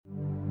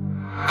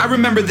I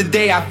remember the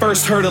day I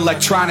first heard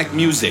electronic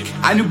music.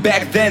 I knew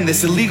back then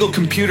this illegal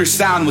computer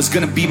sound was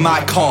gonna be my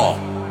call.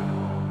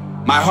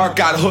 My heart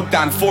got hooked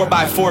on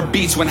 4x4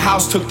 beats when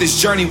House took this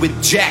journey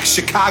with Jack,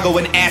 Chicago,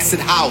 and Acid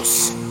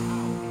House.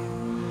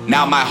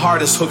 Now my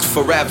heart is hooked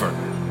forever.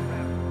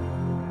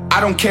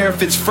 I don't care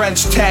if it's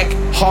French tech,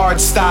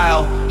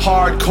 hardstyle,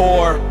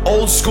 hardcore,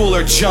 old school,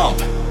 or jump.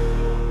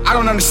 I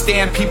don't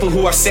understand people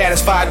who are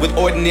satisfied with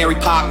ordinary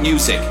pop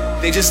music.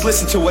 They just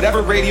listen to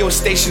whatever radio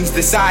stations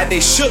decide they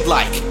should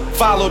like,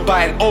 followed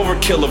by an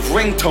overkill of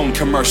ringtone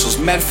commercials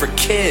meant for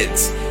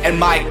kids. And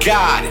my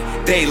God,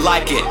 they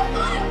like it.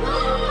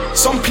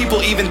 Some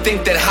people even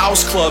think that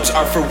house clubs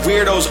are for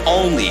weirdos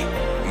only.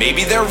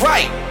 Maybe they're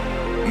right.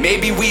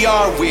 Maybe we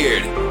are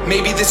weird.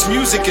 Maybe this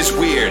music is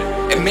weird.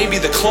 And maybe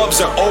the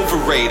clubs are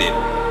overrated.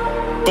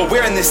 But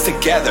we're in this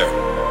together.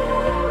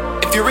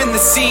 If you're in the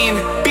scene,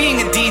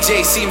 being a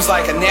DJ seems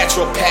like a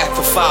natural path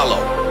to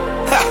follow.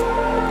 Ha!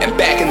 And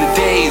back in the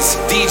days,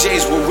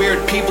 DJs were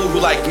weird people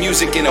who liked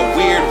music in a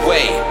weird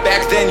way.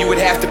 Back then you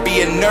would have to be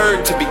a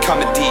nerd to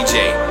become a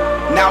DJ.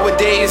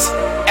 Nowadays,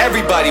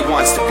 everybody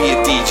wants to be a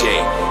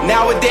DJ.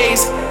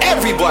 Nowadays,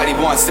 everybody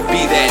wants to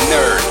be that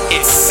nerd.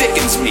 It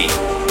sickens me.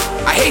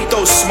 I hate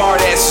those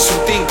smartasses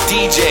who think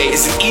DJ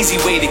is an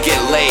easy way to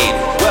get laid.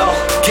 Well,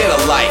 get a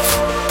life.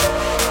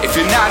 If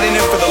you're not in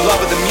it for the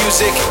love of the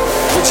music,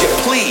 would you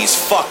please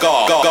fuck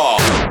off?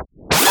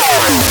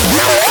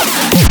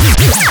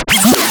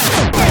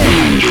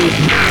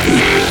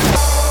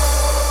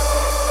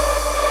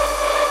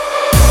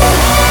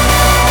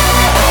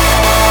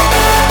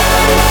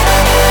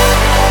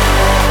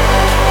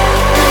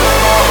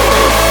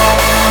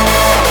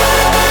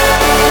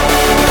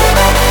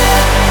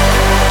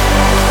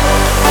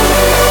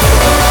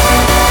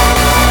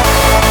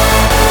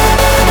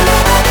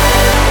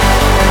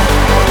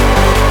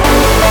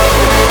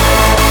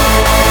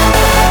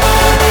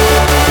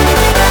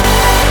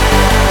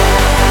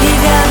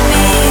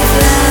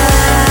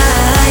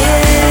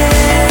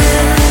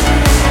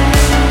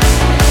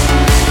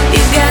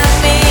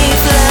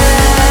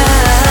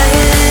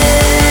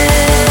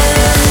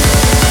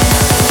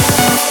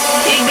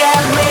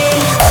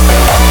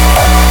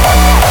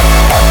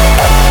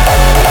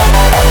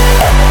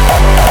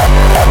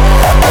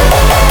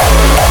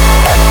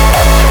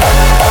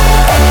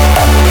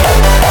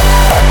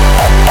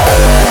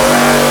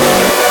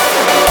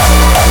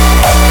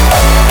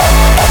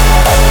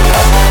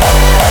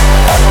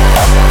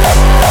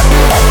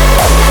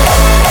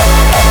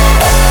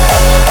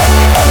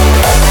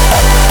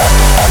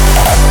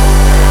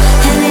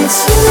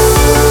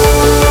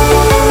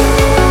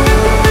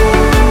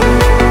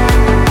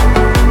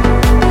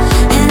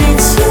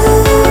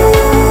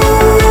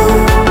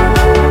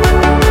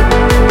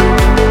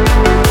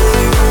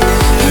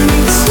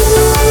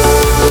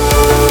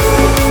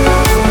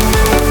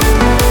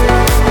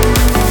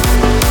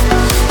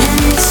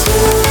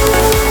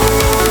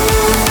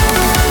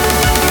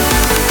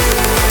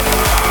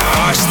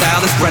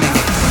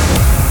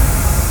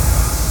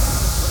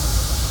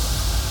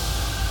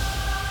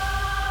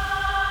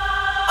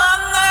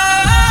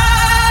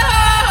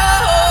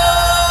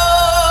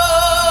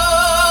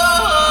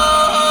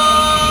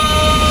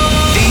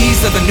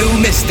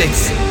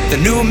 The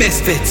new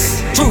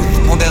misfits, truth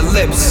on their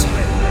lips,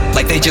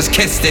 like they just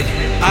kissed it.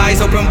 Eyes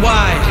open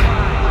wide,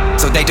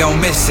 so they don't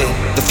miss it.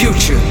 The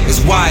future is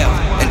wild,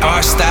 and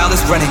our style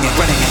is running it,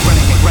 running it,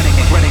 running it, running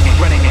it, running it,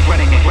 running it,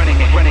 running it, running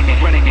it, running it, running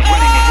it, running it, running it,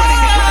 running it,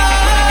 running it.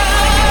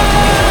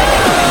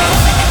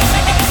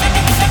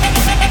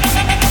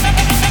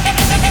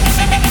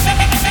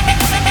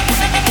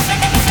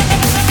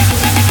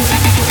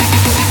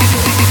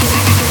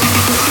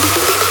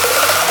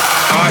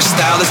 Our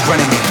style is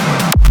running it.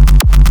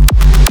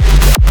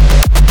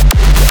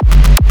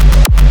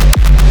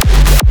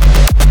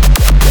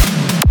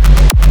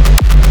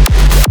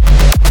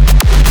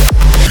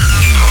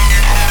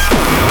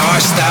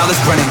 Is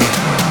running it.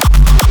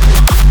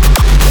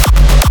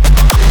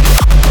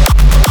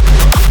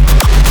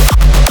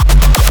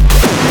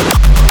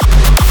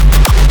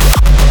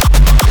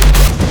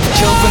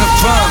 Children of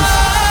drums,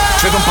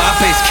 driven by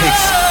bass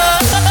kicks.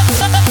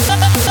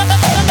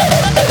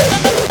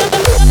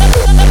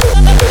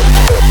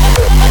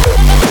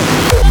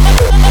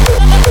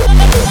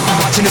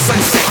 Watching the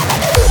sunset.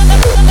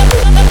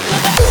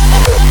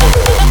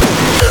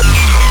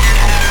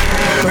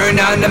 Burn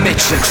out in the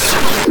matrix.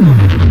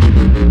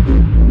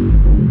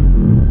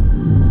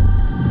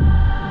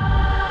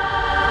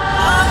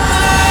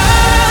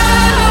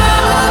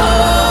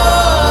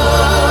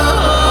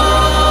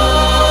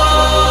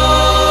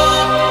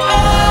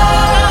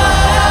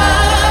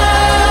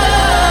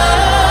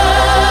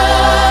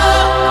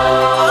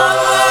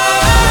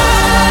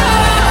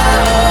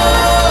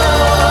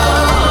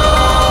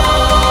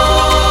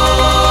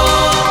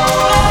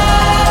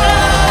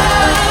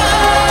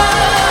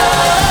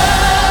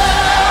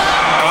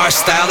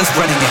 Style is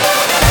running it.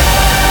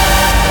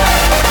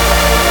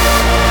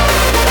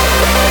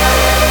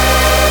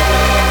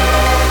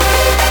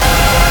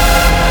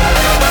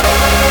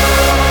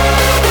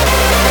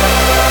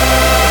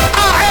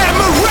 I am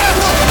a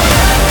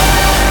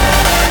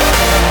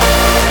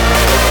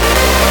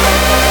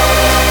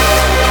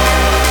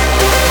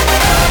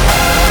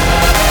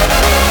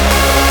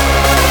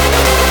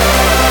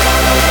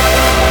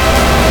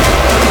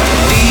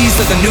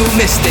the new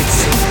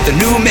mystics, the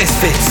new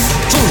misfits.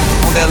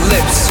 Truth on their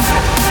lips,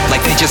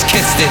 like they just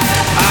kissed it.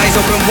 Eyes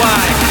open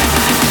wide,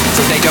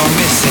 so they don't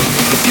miss it.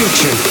 The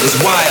future is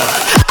wild.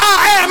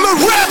 I am a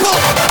rebel.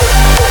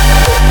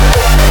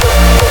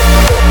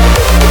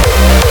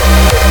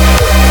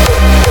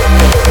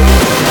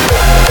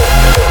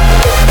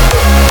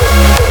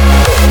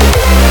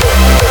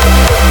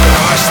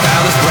 Our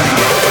style is brilliant.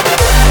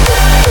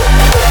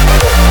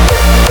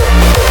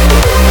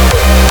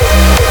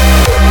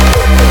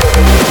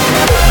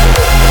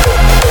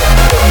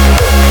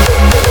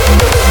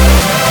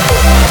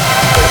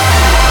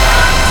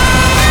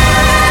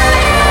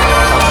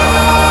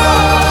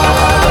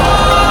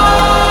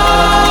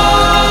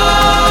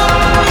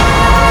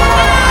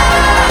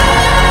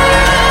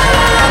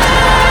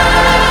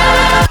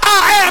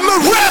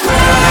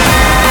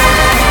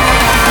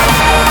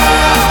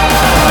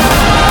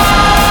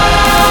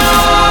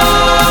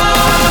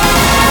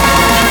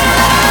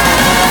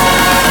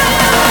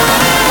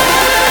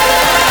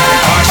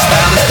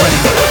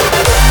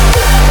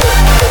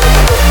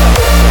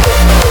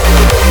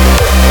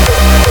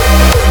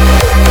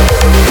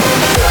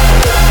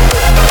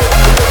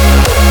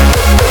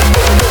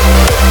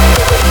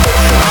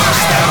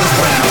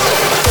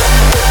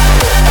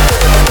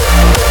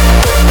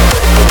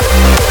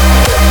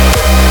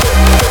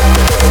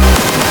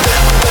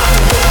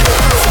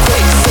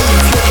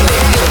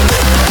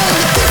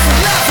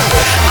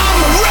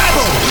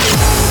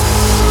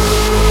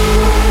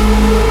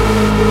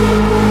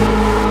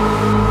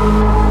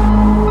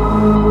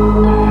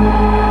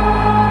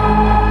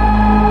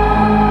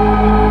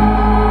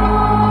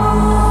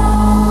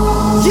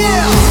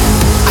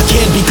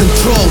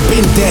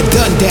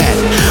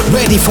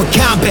 For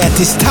combat,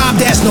 this time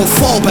there's no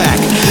fallback.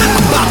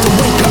 I'm about to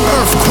wake an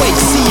earthquake,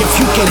 see if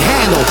you can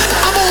handle.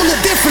 I'm on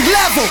a different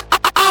level,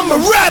 I'm a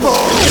rebel.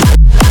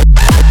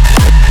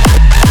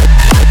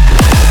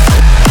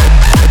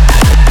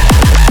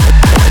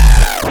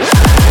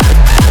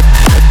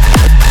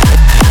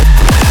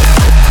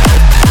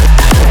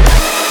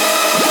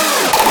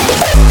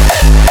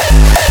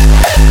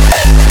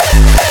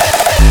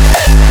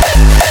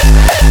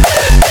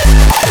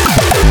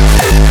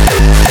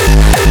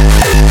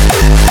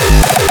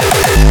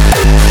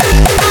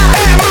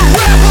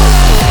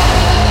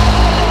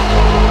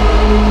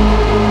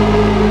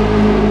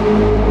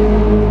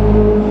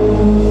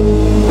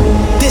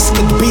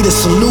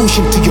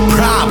 Solution to your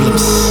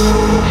problems,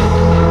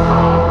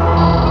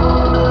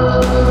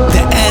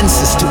 the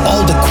answers to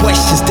all the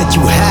questions that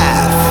you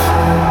have,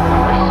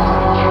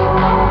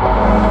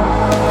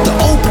 the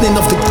opening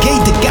of the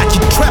gate that got you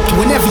trapped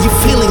whenever you're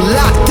feeling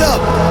locked up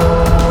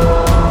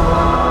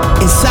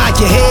inside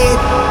your head,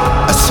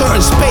 a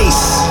certain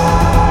space,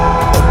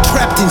 or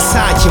trapped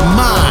inside your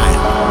mind.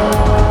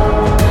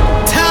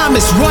 Time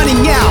is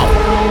running out.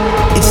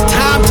 It's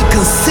time to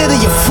consider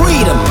your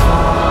freedom.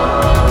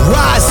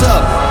 Rise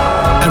up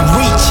and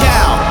reach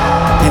out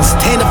and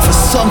stand up for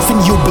something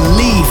you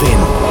believe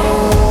in.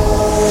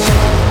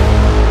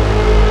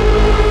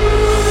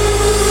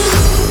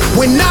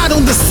 We're not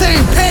on the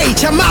same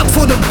page. I'm out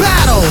for the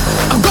battle.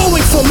 I'm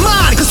going for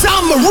mine, 'cause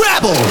I'm a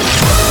rebel.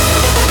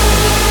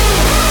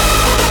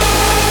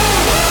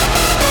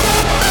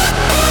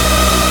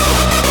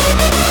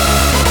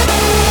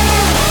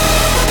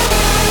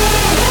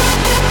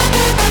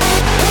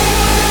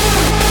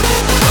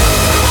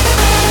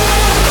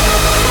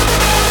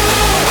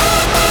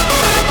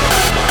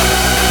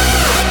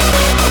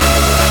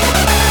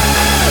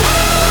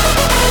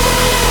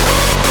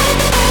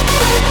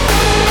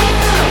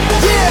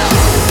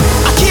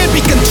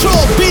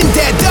 Been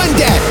there, done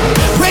that.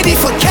 Ready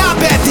for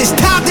combat, this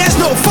time there's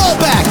no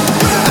fallback.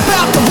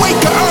 About to wake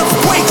an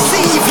earthquake,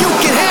 see if you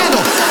can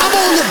handle. I'm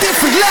on a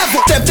different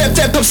level. Step, step,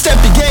 step up, step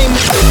your game.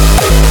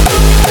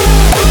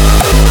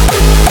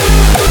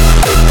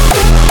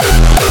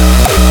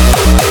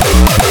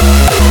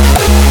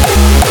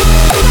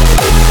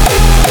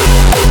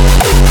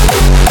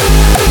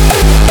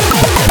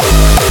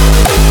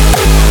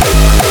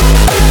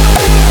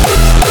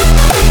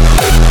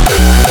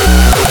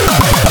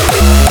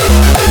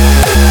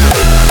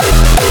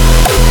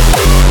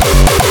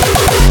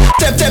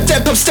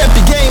 Step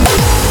your game.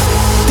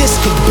 This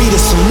could be the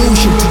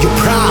solution to your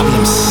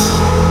problems,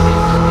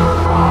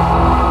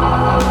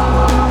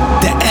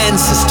 the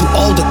answers to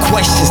all the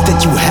questions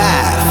that you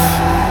have.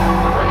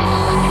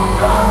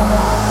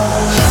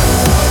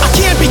 I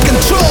can't be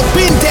controlled,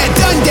 been there,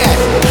 done that.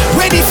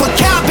 Ready for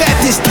combat,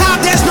 this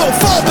time there's no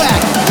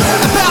fallback.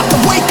 About to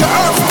wake an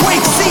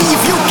earthquake, see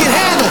if you can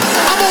handle.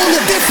 I'm on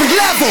a different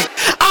level,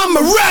 I'm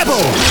a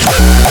rebel.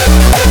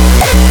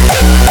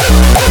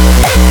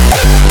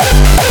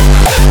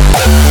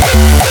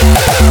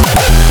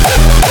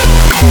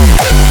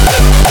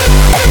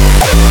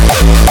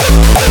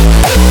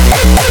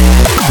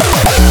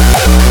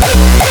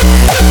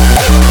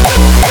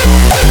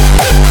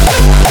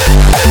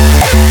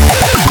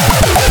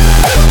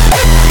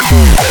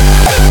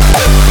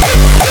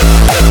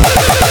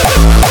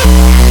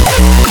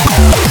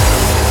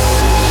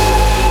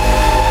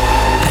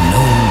 An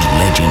old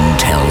legend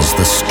tells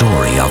the story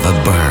story of a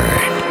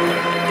bird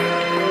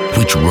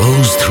which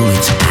rose through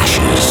its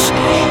ashes.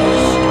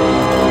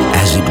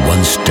 As it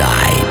once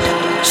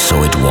died,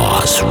 so it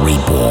was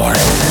reborn.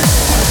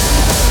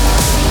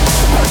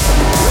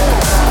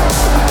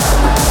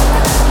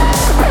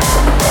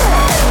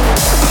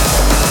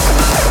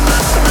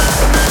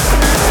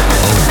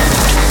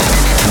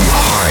 Ode to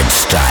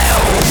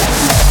Hardstyle.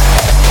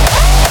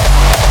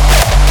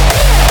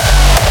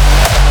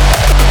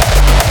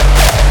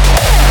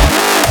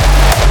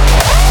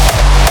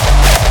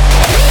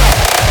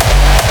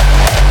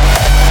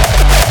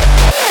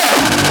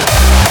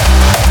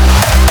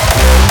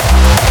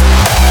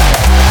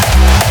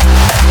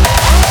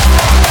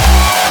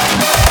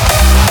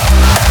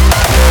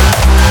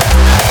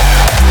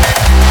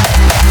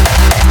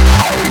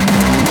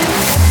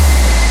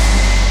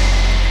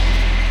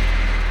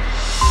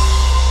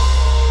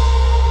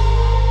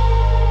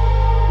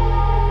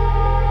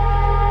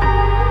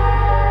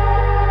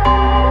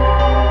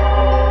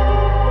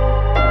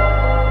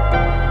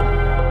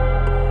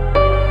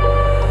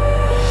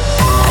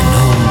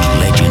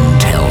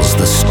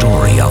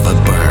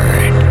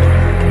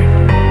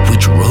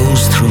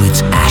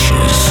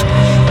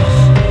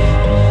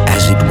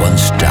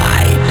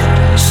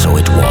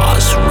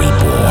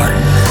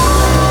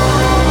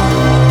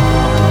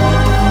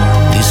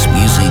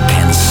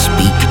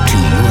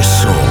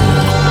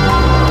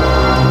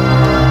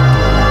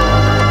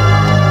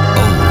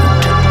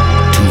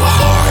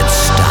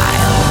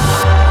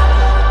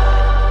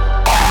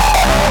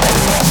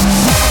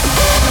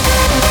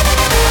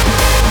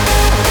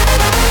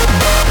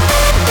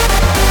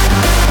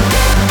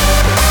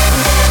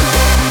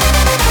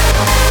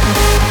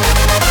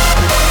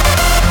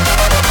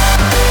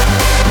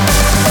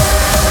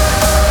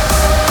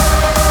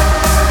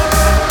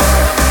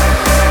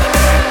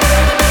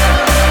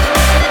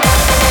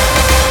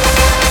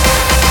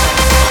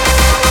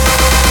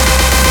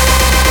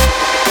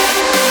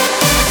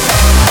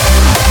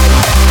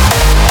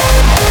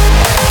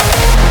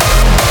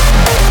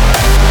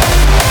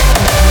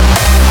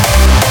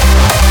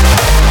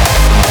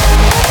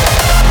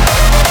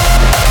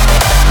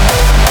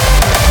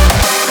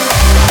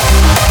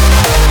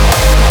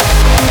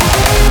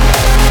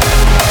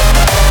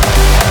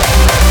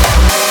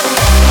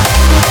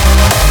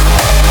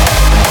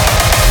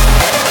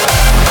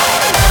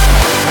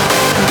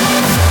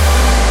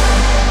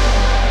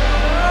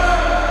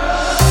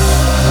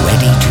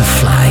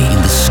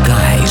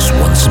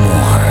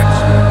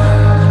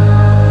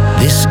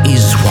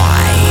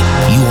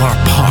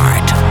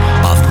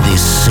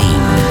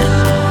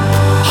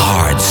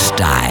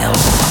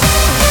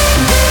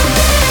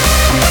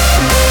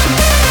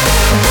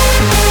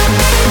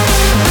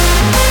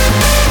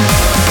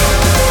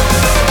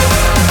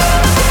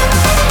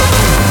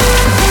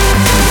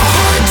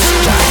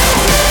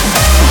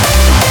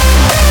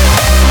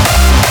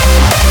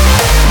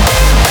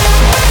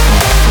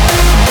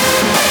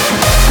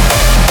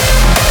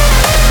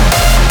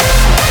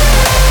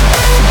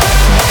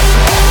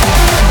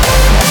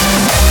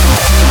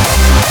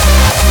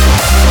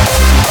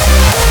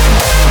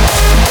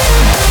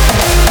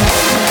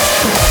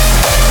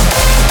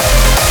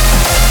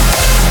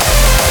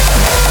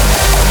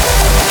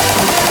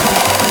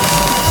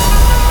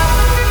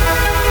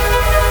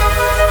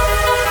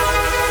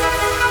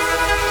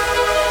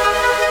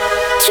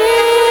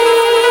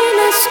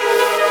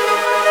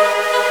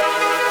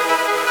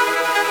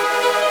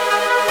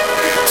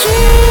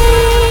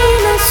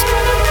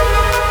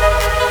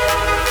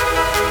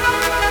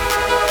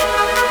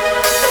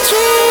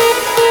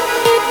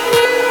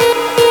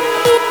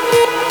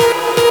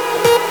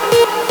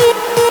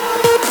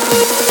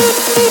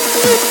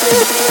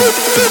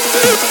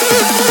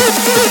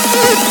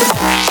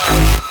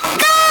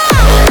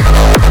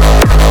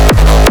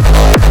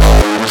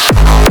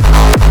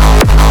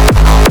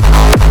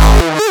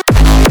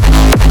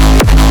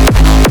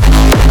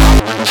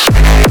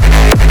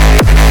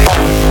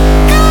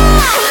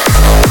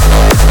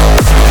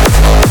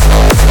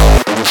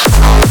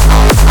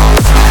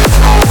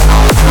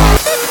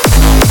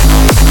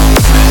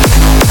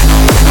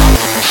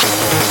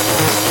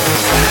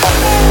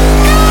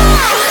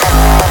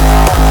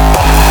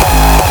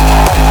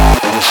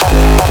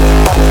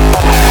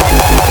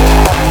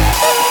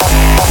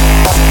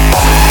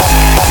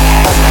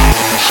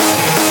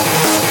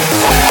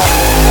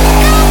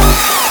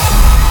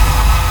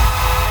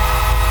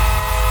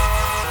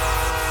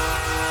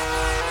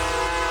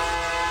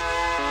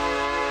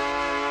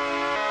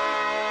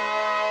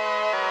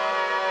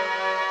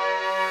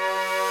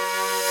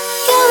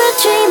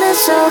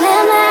 So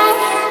am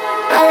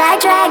I like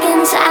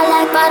dragons, I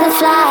like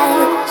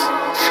butterflies.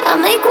 I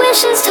make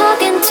wishes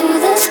talking to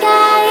the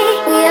sky.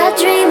 We are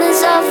dreamers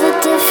of a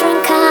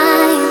different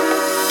kind.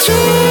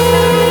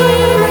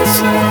 Dreamers,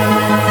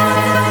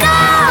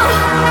 go!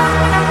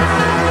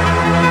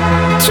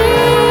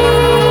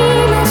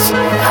 Dreamers,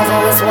 I've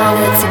always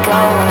wanted to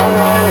go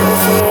away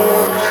with you.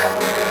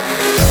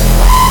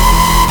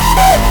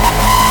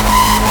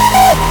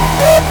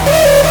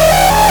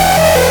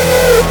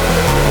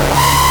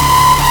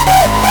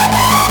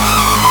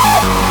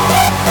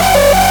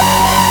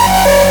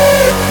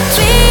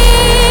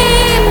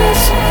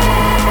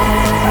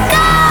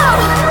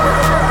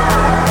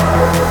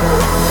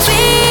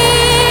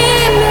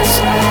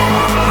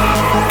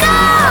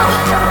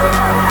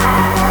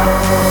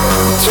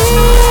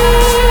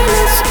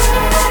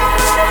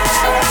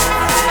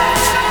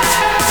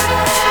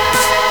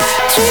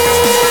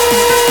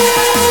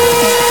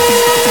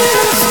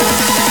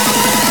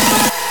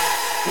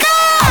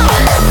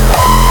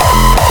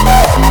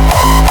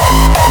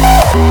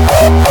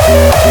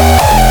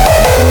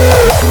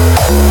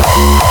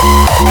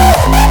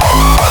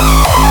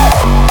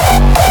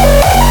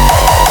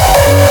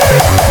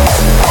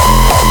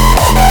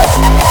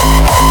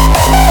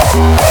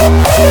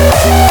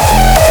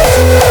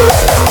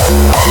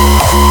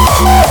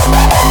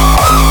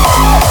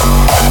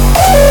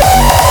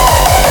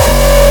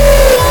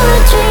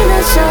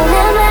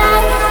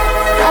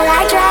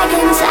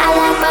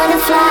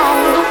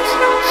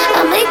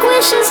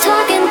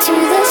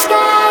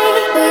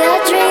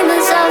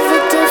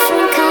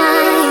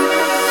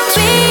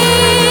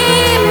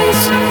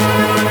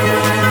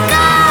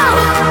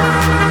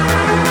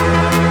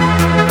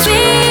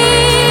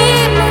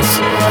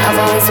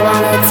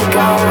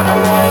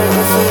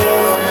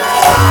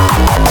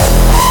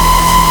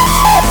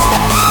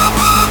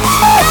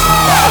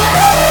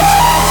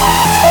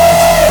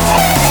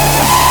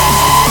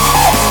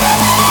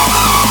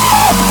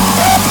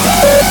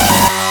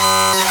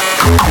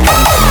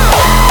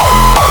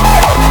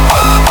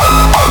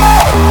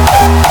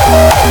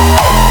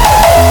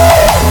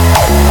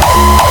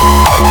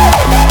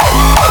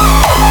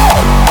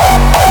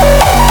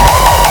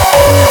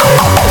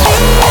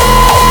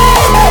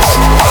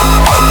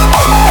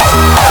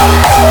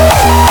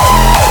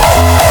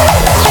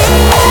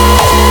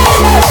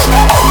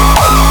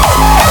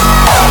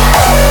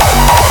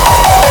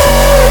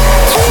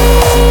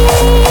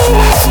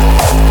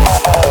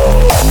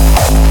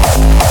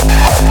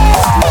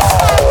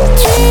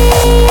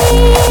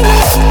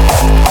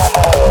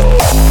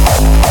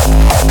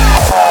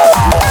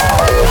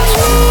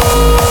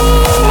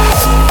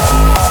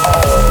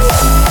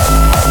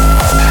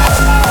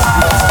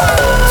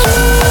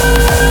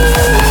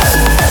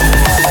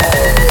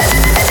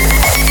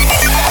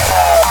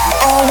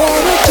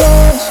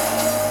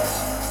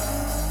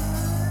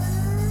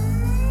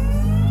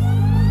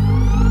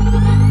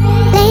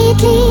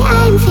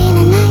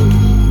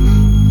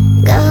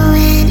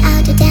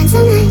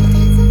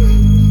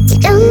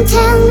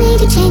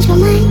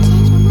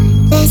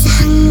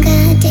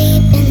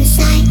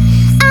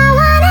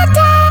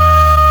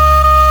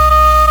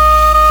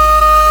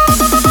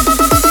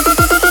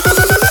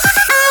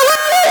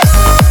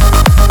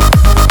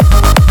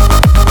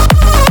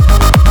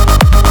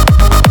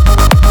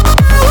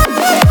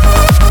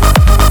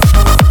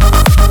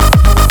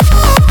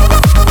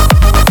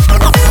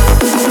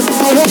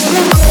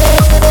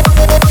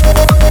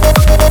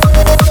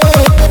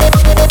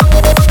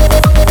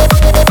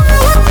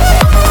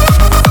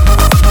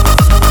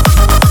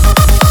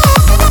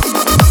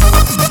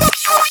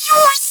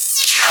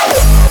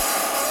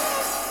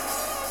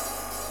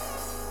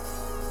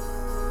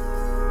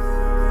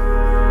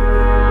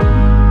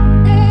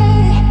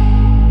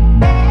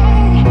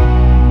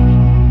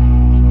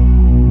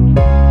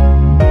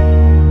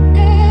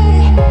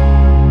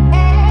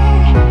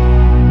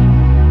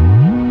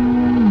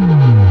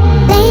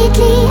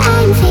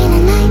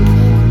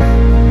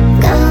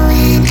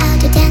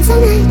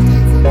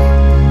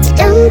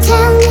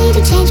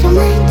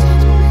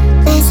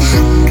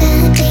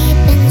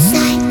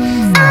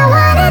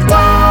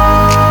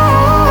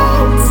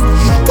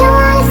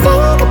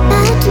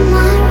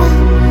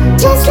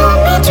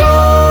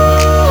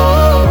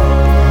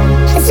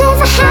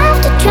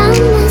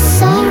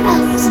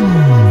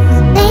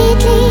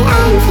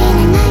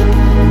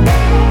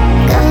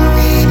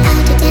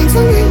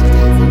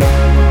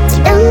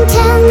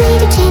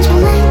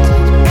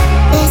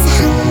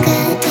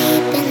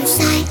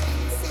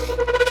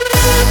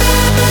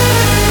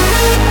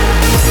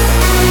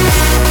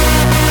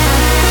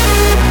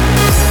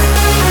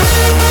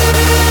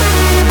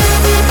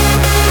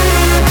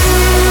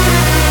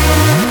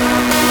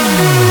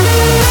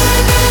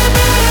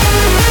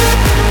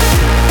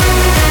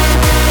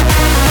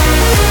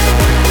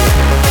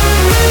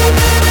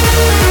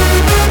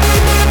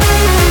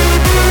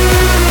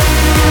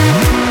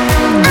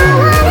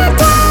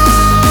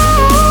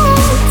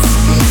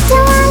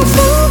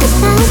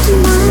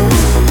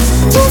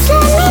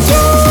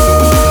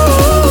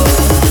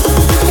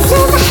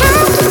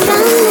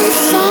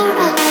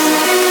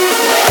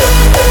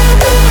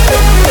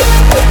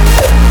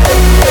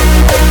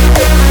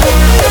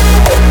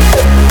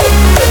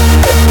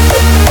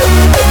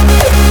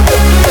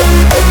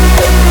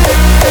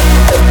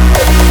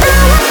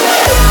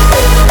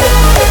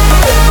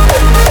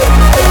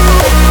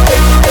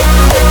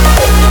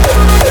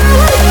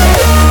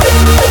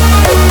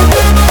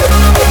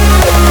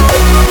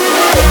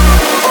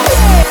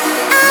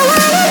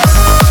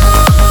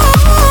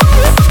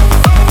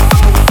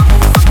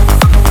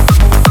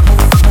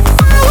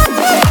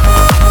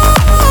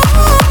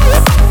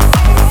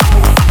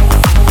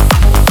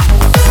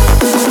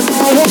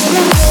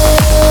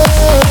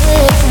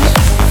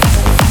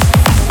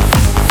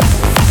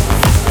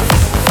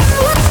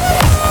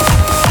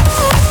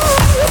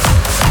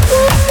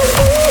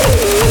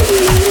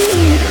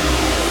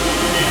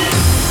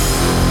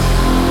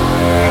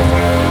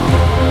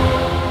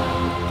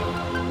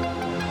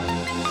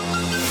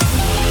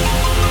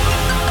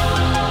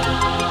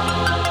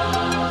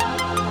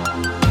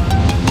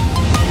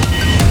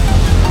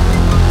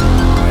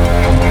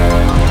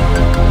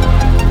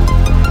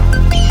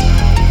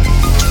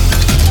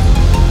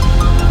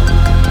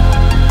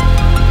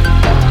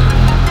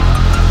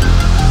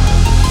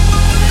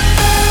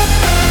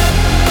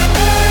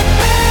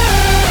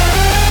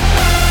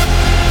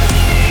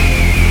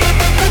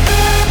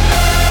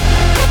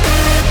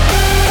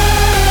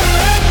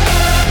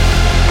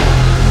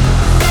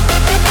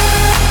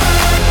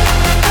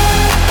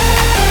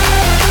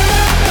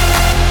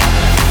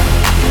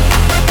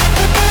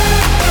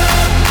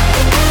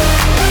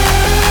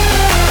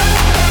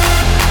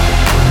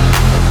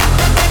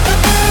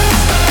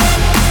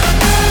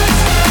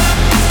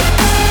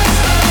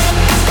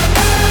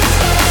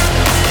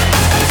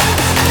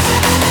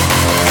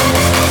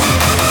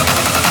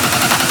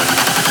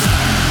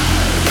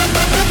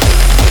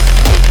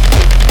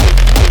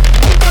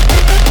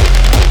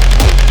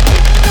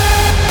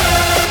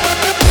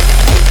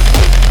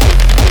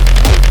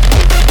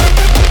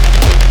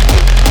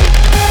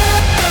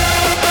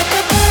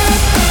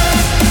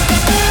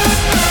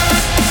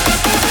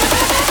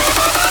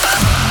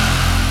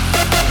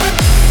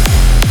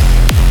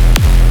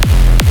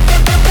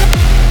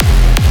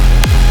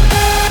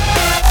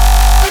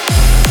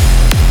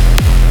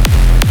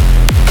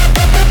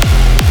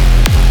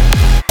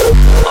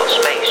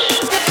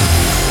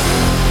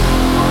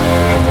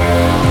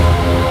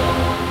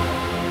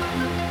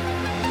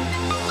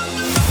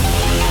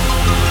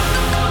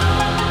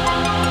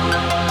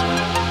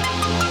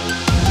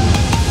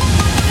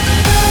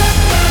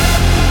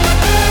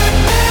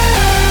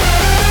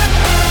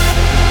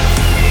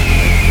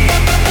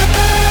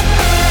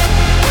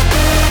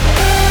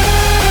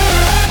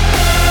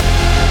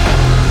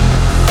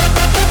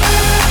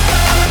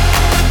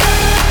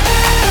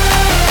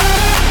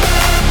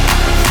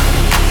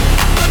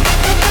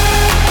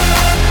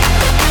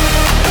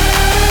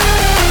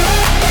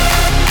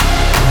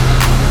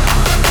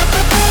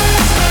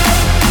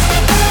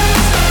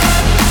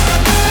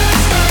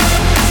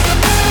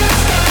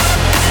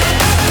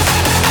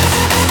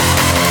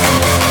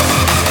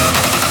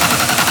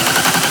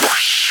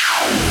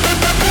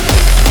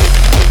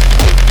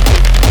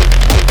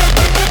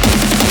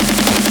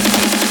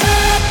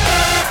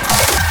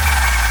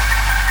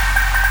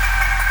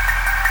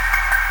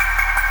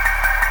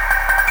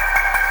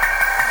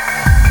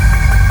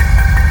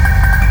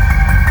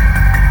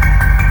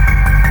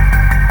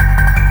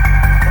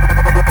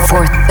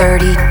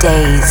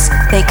 days,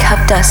 they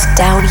kept us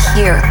down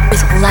here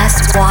with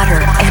less water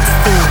and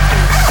food,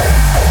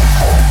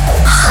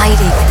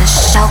 hiding in a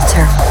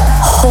shelter,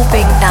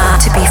 hoping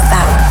not to be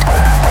found.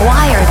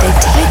 Why are they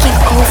taking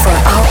over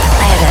our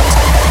planet?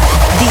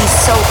 These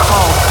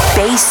so-called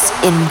base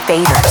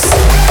invaders.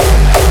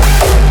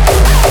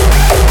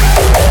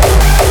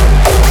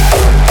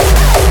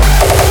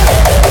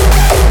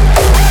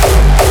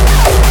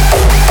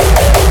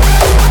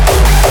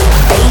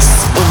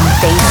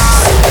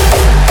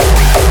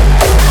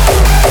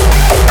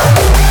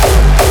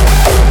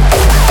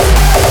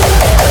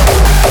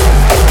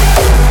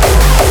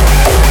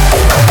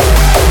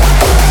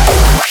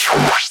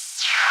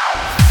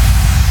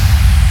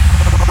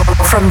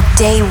 From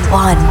day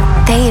one,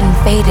 they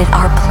invaded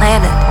our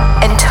planet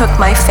and took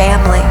my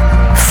family,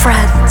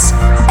 friends,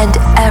 and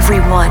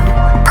everyone,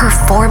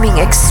 performing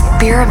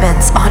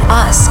experiments on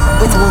us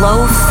with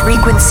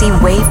low-frequency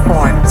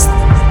waveforms.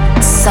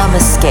 Some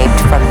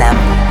escaped from them,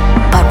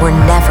 but were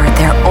never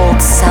their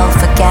old self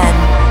again,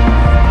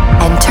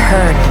 and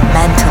turned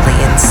mentally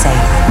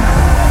insane.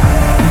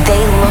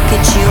 They look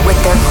at you with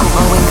their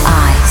glowing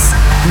eyes,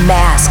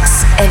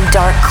 masks and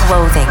dark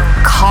clothing,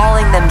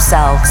 calling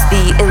themselves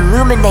the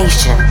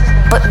Illumination.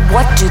 But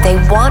what do they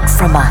want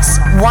from us?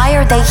 Why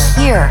are they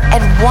here?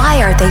 And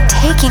why are they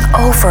taking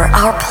over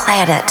our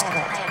planet?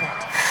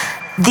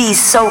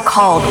 These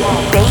so-called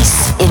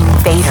base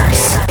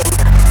invaders.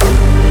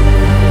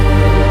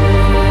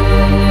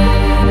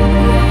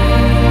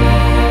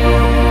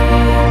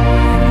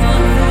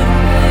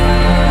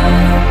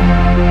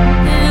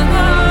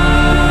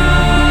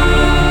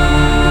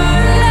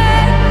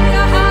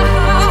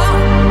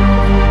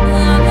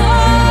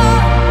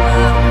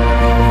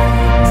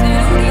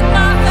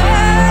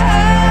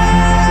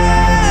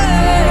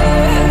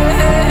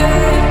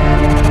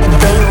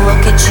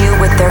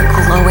 With their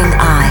glowing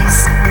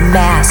eyes,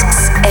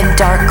 masks, and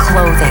dark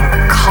clothing,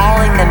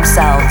 calling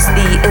themselves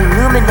the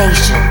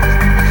Illumination.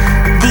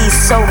 These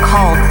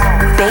so-called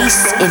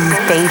base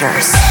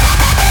invaders.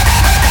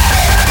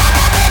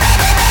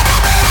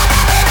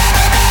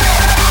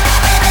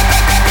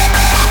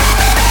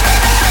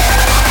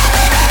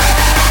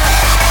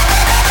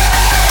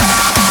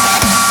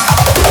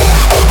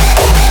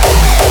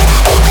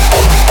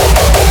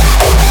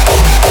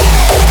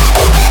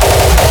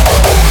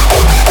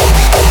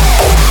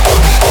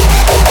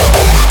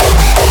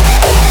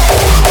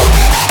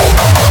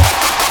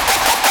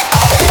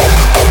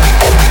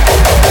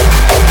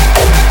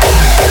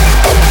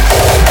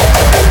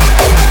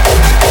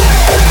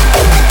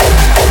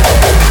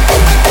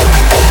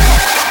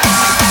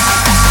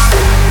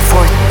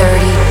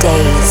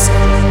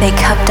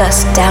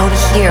 Us down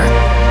here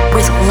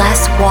with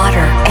less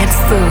water and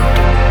food,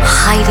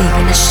 hiding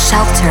in a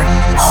shelter,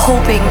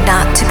 hoping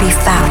not to be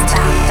found.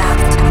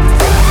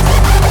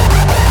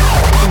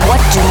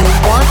 What do they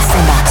want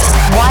from us?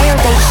 Why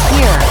are they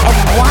here? And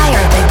why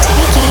are they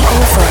taking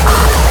over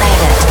our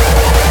planet?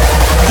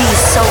 These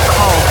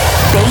so-called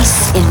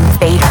base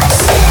invaders.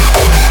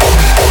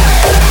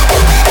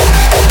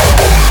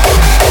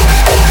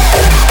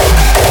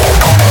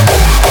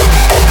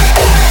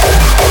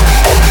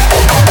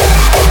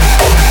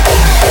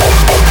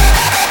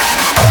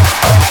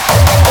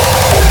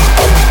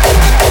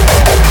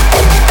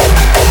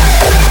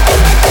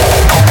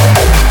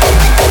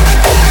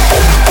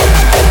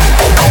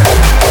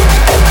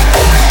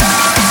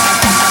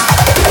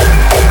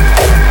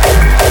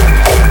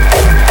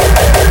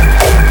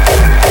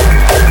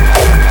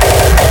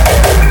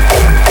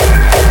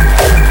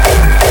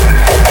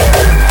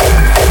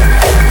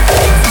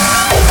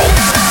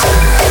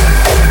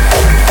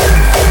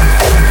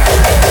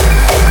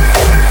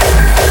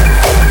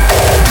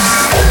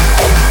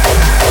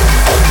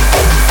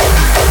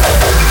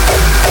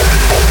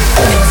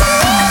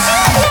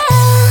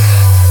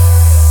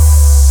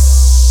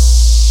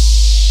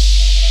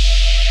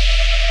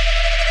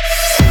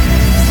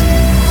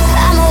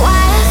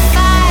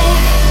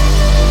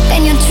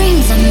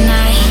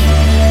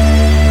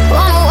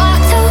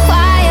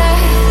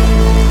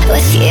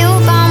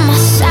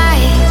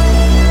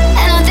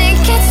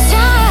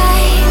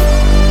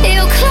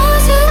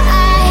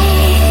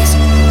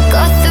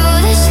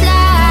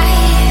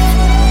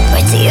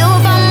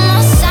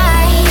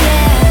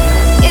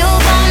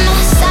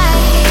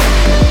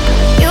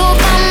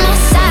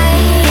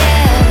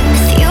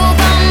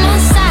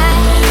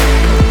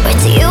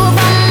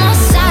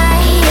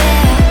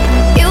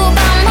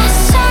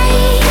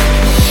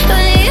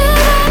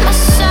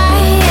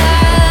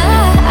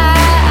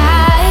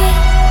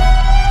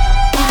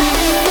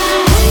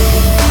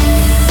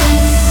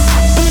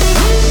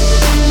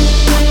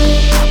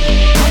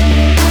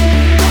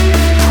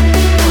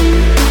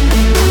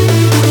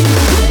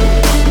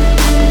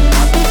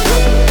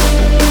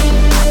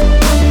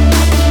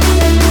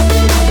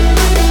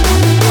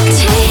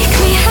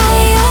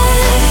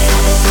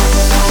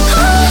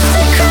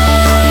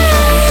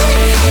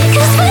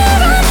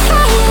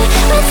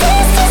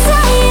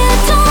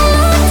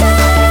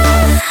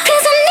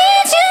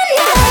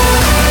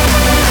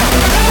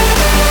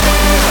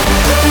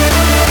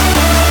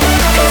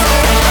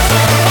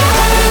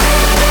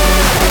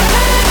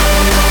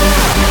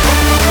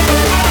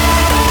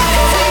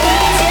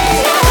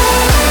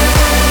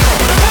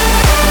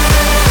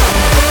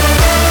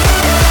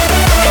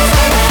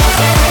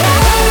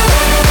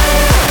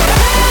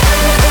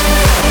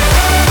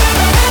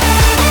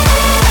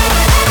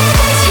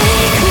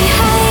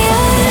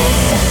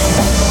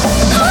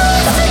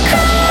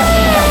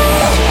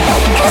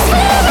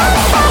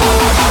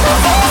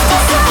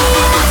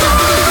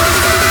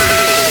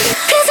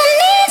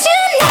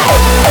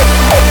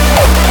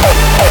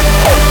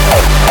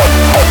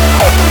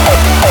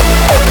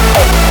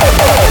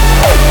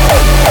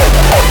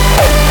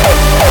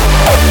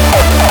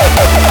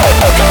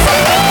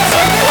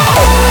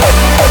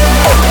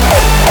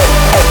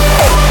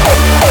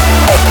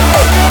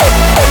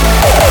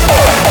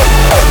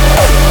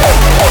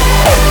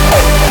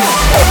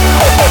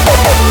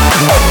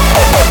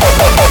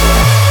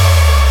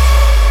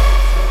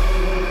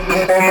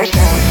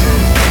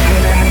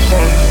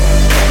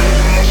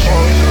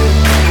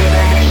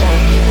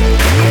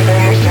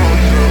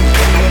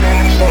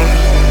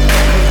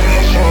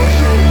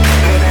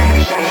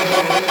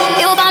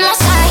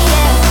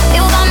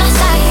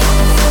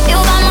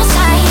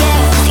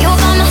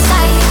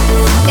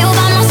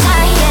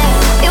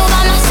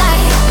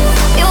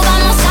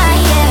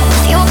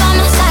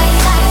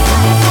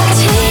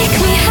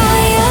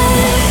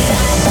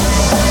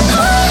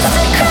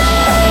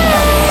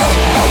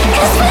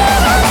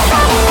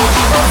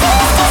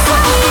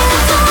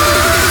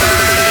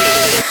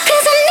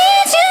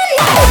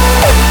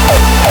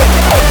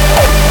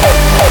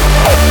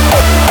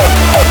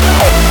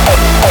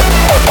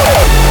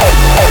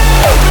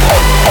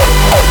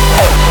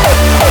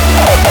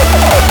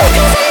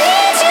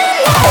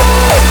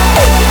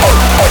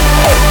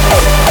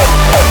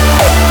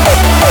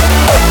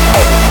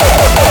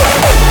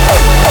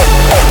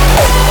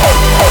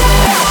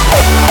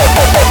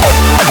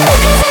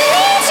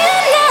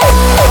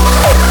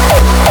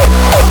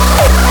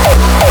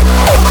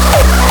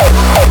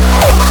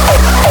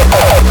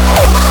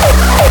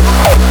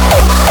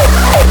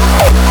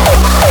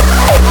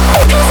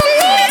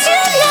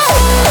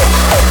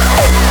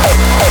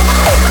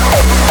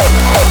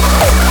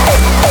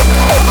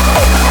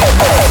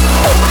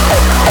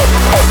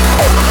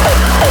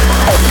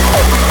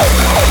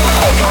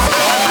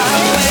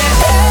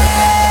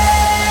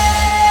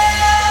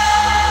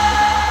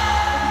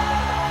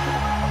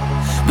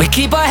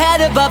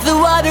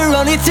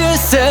 only to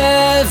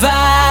survive.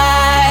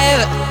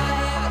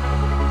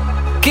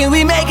 Can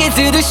we make it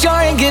to the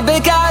shore and get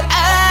back out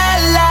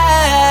alive?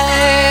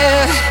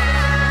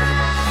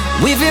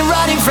 We've been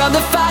running from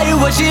the fire,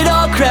 watch it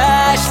all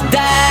crash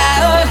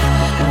down,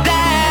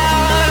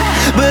 down.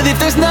 But if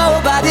there's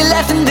nobody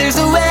left, then there's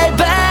a way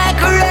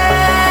back around.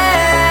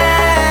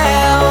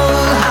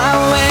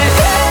 I went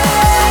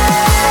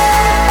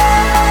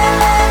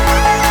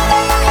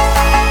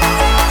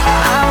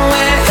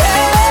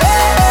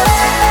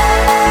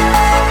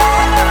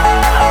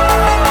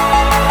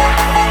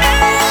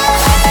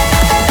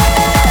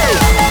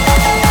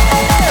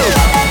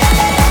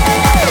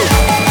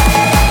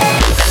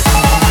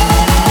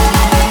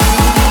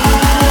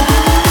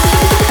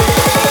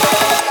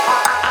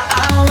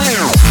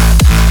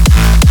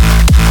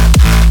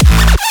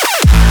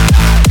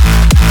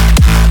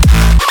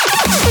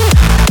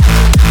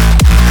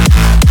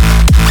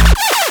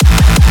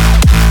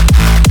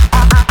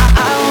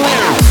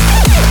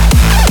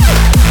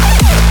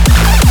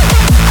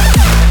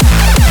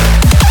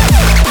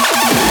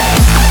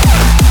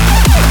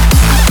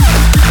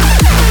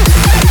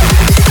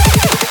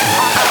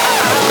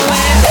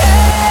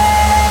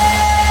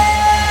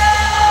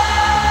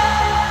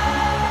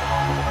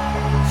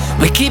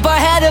keep our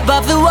head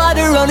above the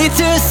water only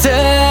to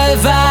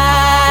survive.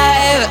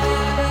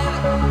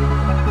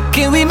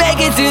 Can we make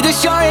it to the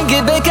shore and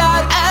get back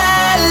out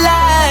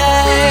alive?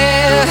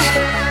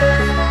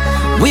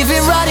 We've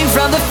been running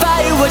from the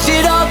fire, watch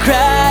it all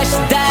crash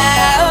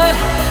down,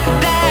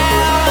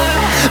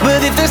 down.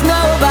 But if there's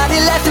nobody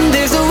left, then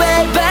there's a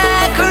way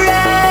back around.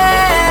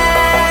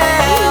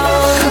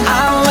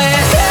 I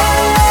went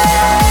down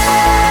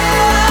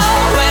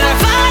when our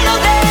final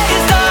day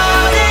is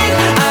dawning.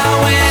 I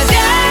went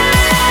down.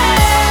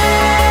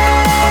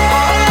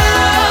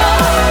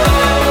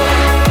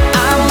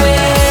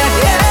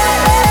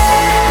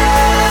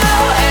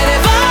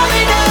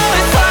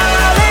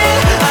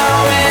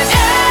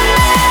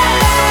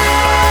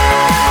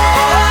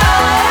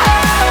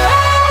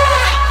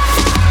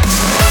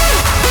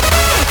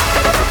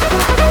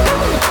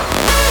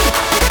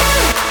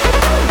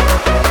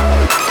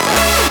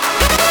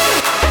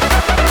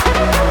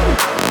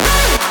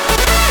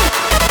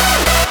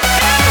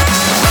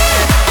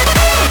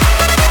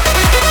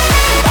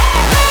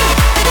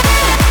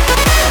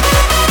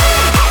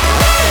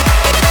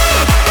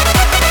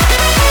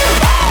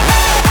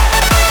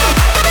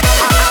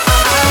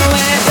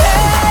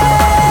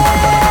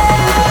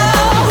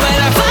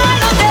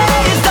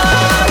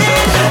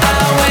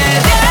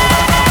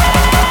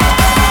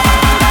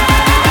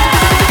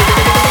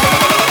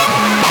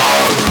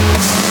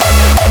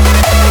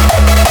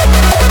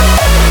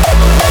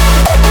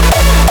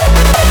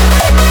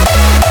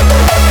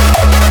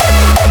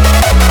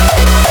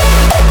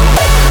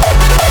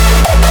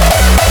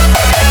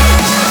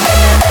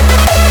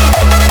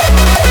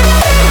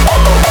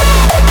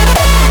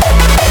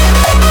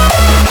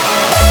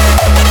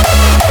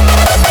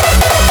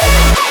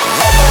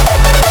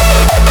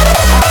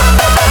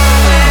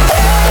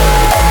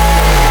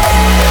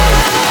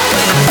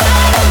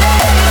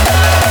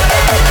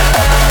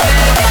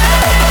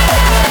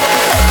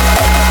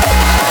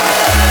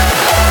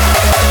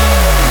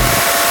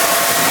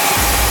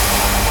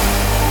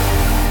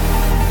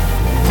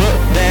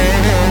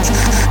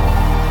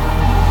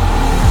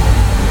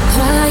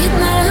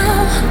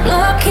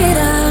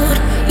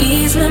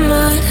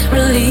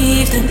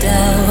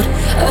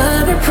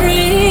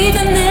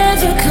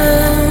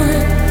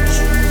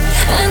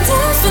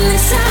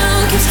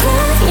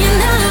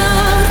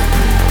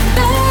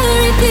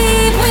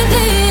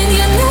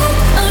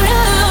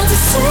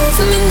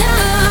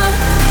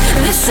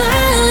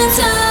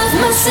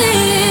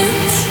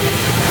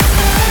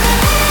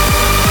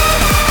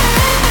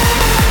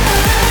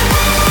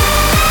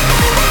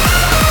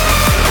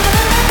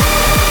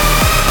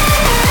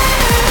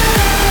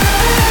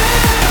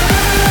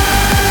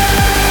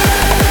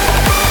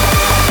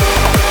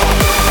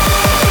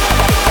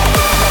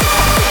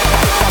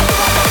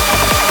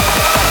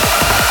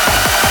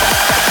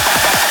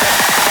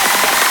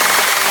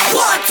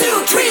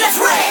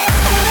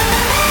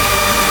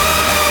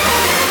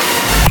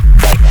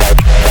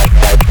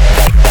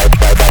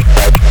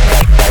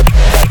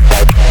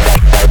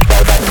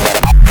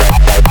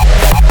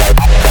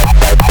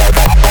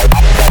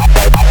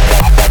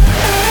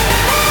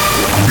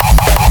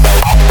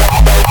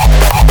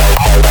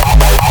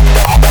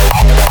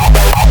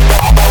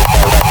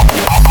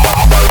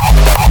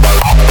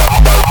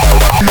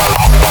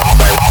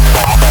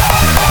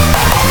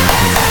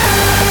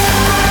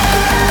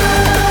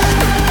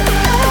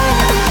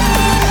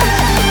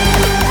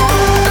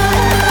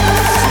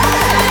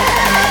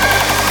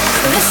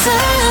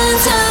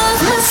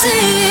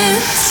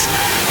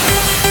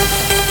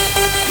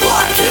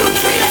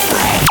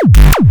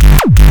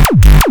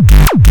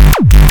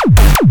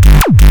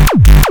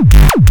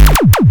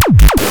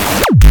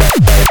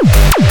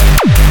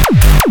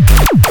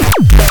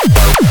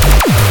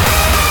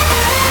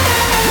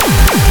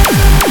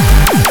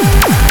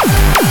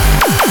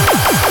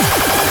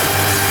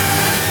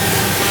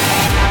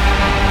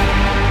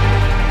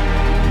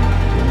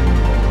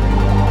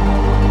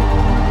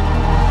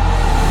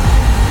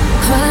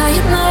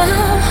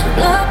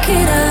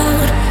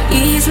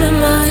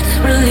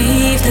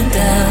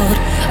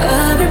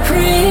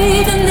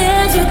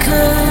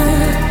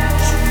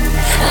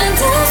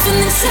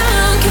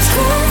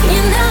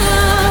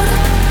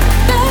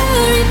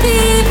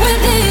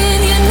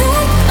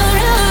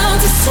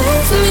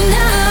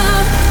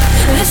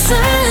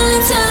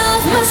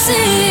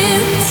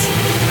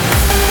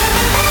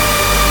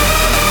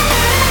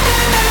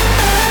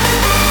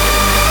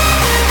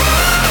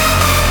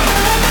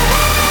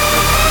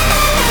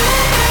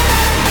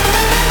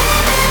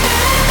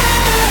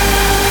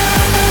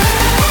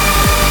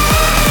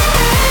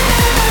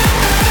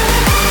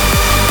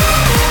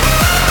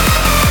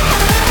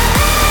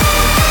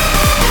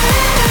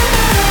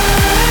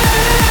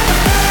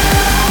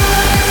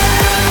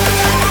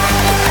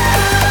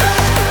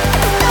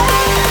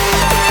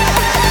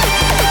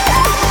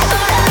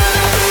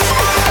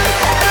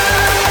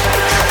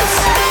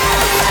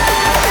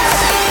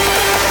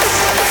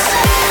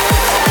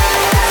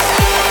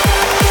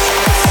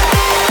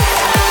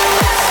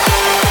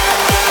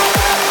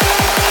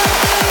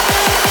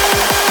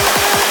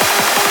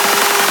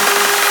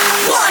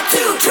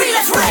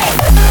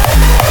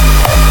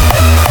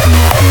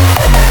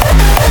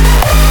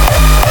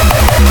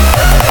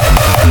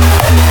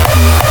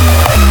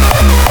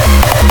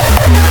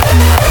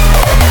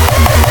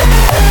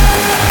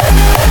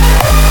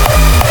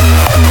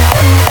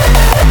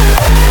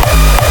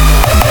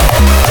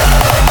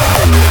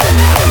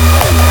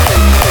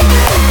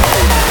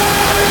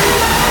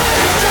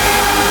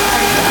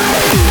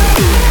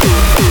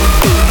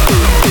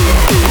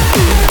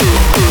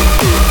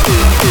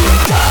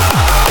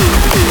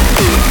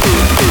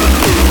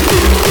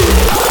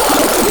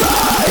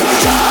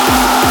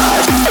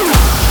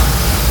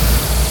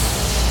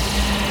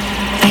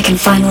 can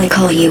finally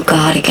call you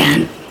God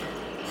again.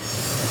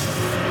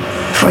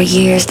 For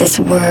years, this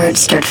word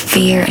stirred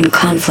fear and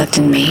conflict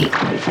in me.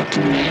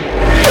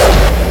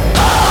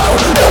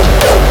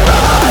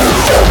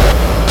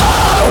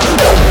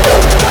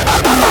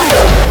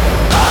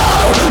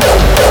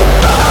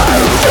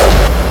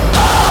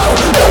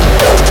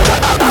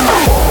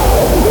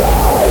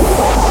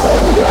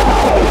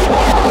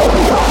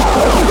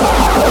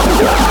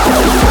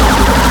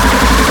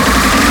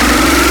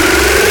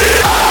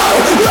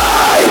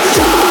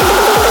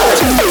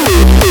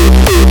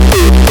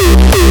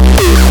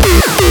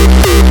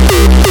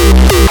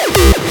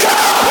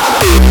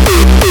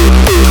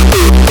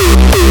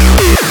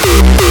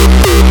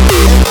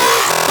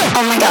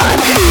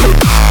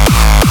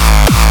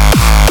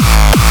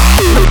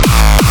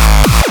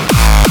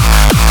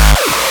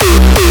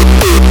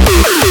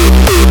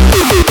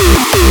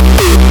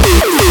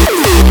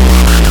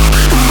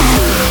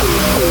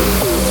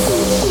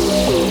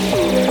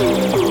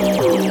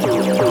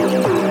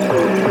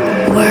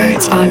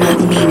 Words are not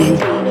meaning,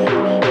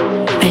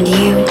 and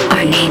you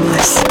are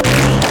nameless.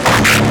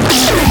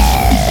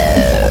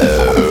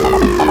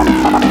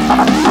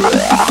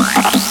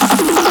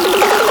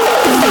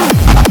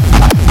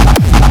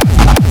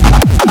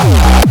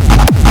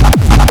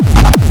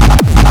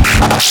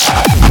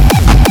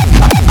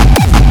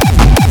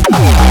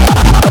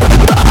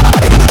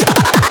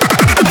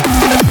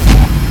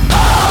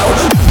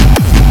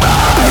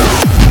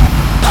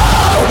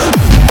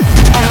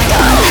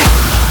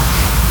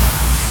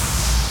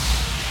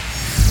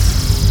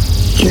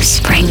 You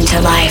spring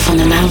to life on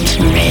the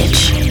mountain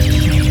ridge,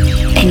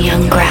 in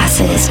young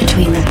grasses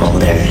between the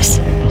boulders,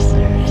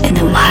 in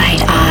the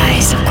wide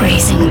eyes of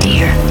grazing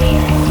deer,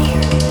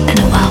 and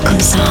a welcome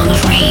song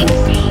of rain,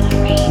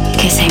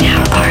 kissing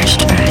our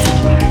parched earth.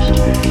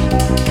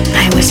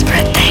 I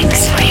whisper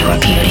thanks for your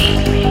beauty,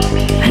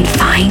 and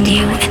find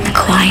you in the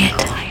quiet.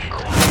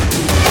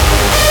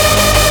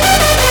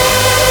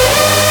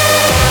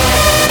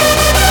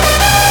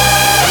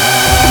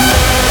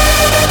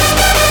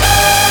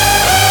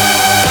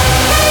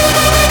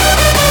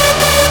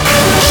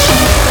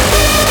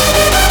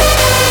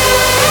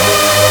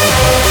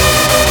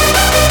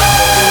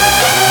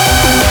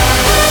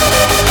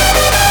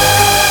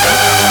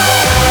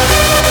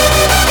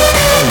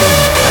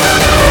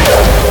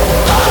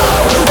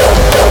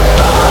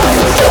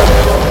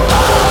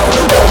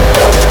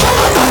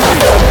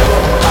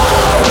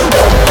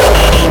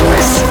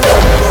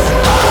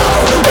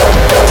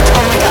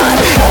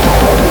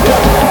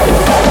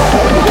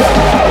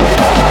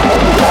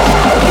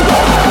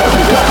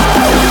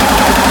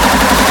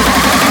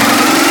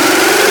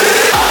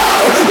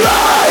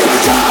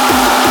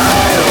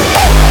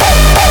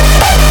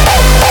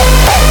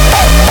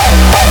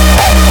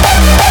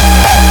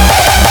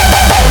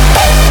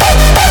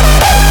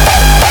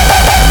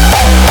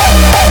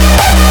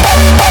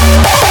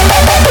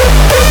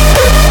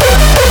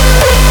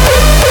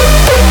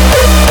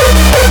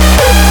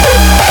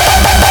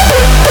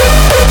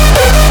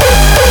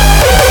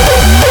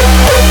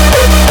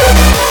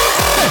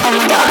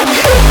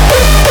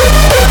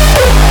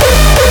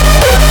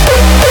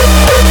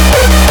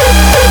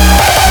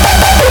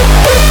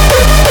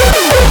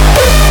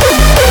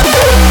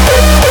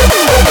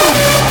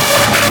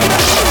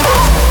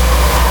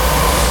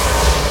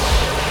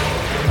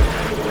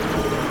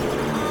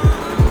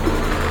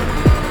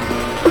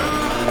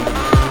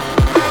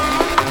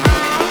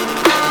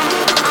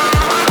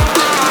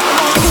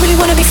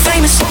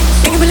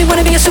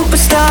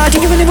 Superstar,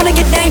 do you really wanna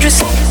get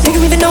dangerous? Do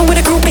you even know where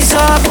the groupies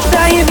are? People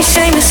out here be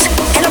shameless,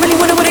 and I really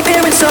wonder what their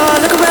parents are.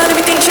 Look around,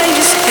 everything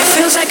changes. It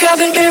feels like I've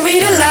been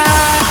buried alive.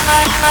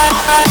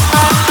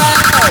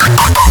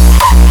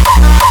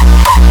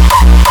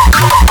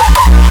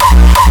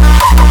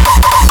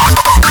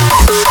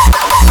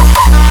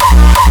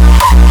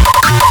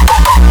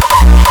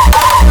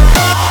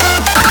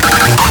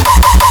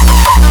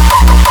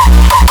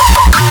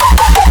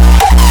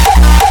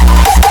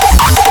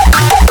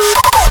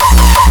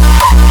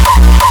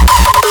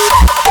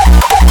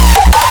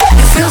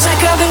 It feels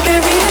like I've been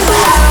buried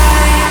alive.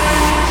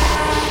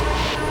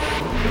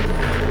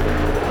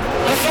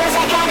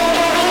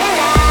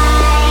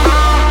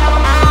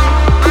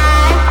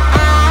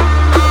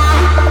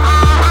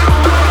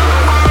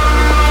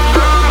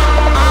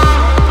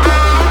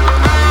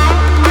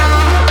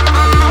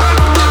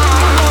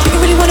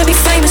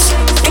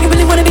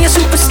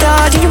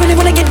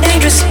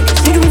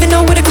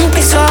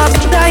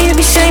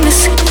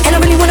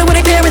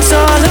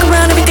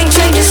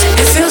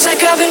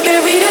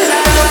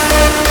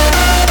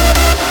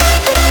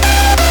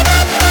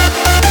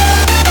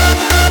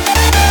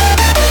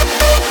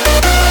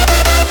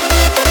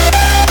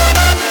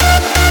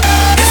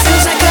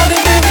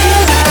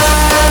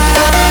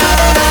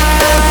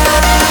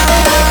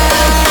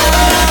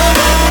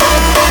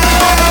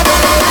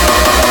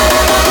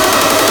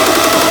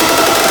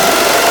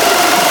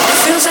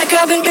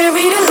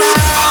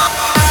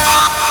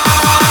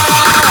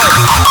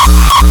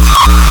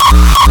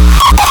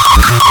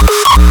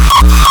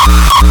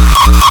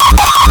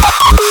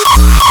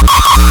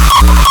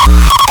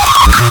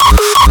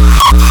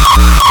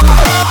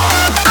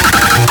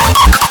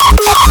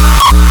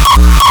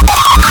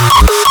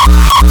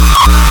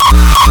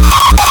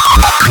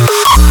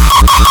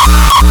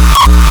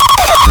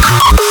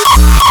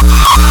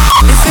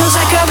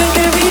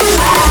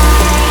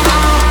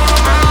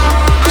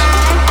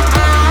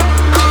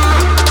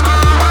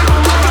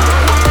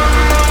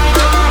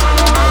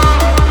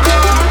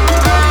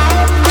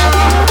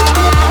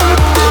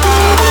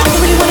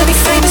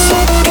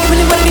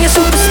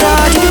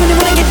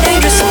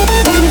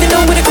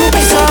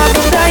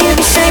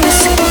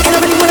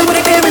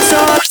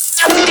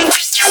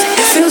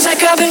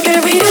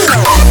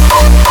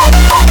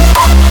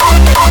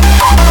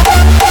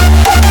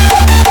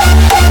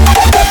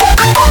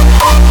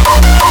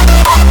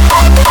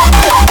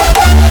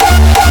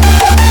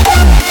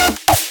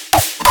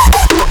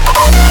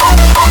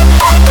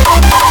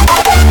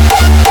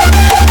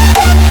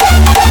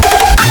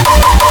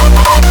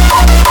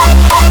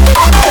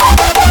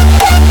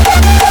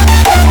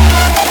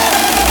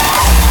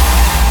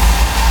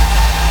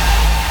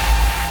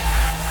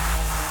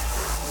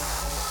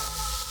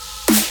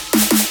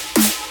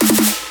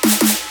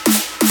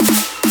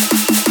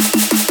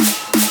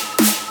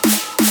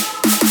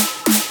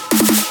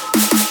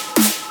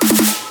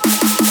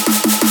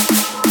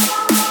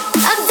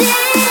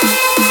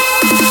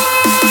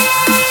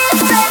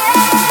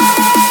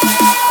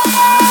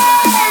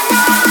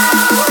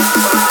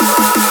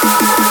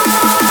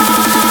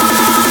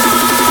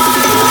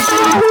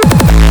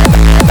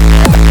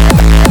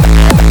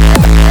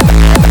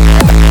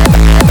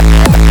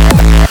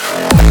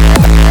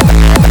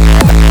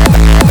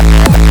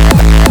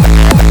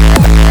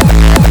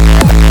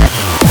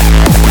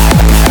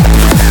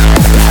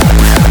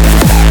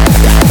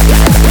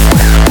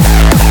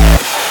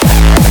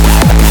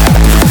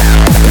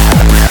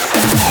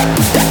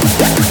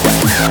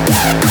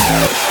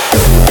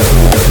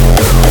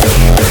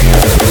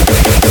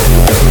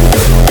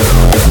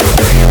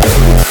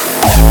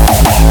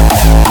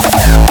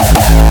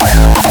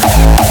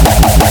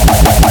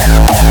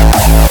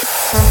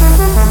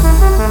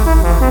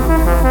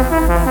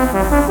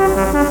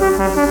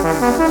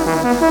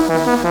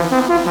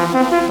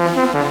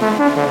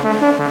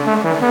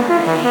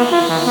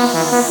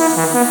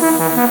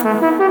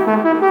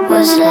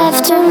 Was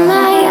left to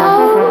my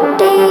own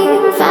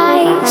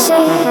devices,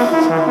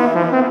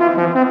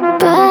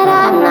 but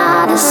I'm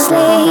not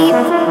asleep.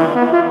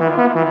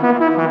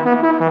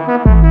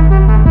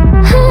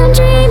 I'm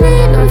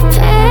dreaming of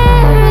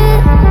paradises,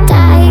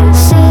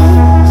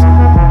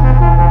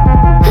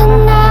 and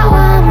now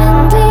I'm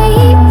in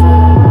deep.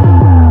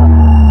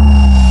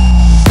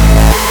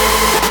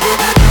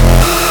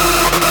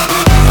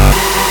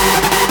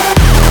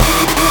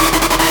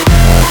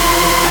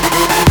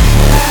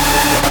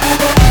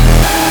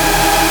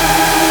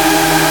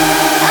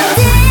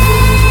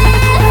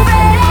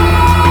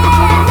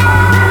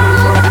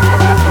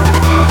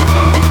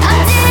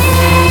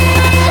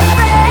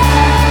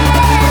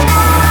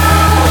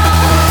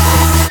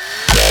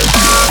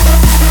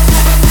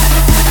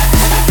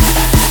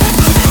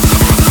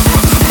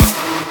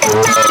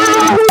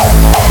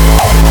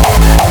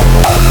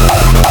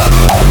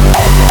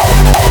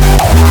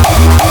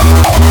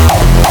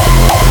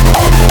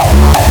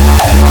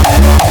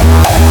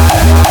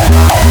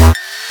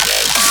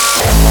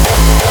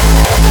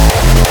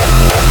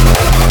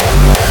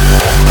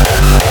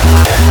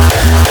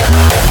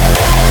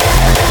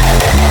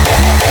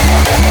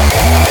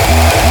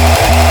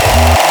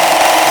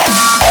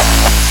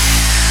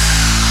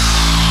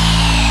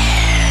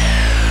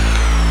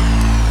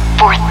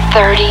 For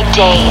 30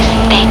 days,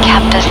 they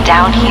kept us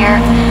down here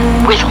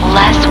with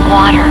less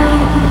water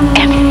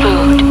and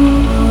food,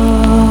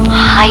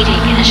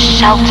 hiding in a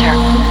shelter,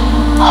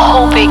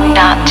 hoping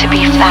not to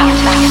be found.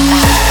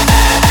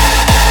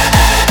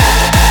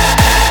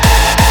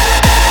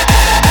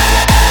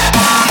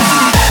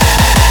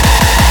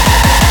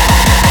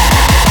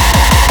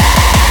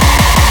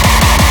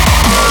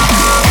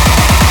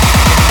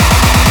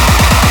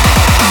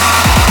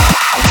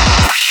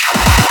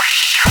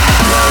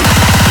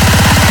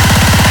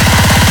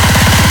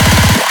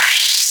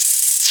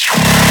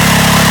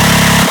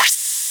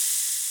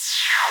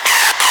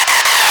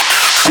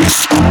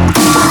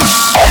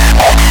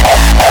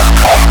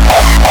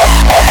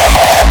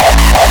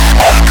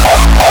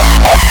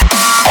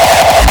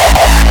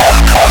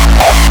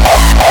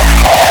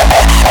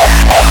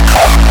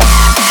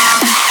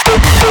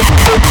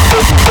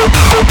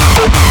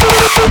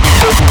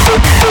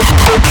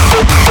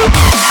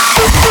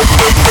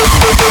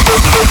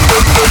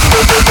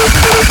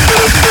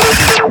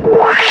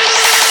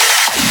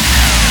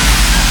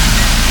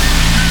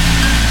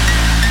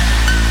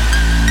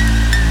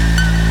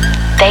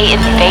 They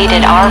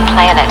invaded our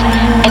planet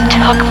and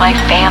took my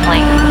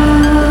family.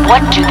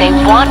 What do they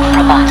want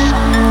from us?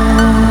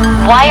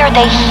 Why are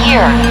they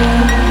here?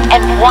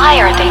 And why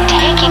are they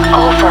taking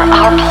over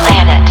our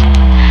planet?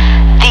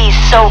 These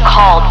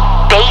so-called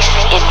base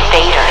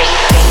invaders.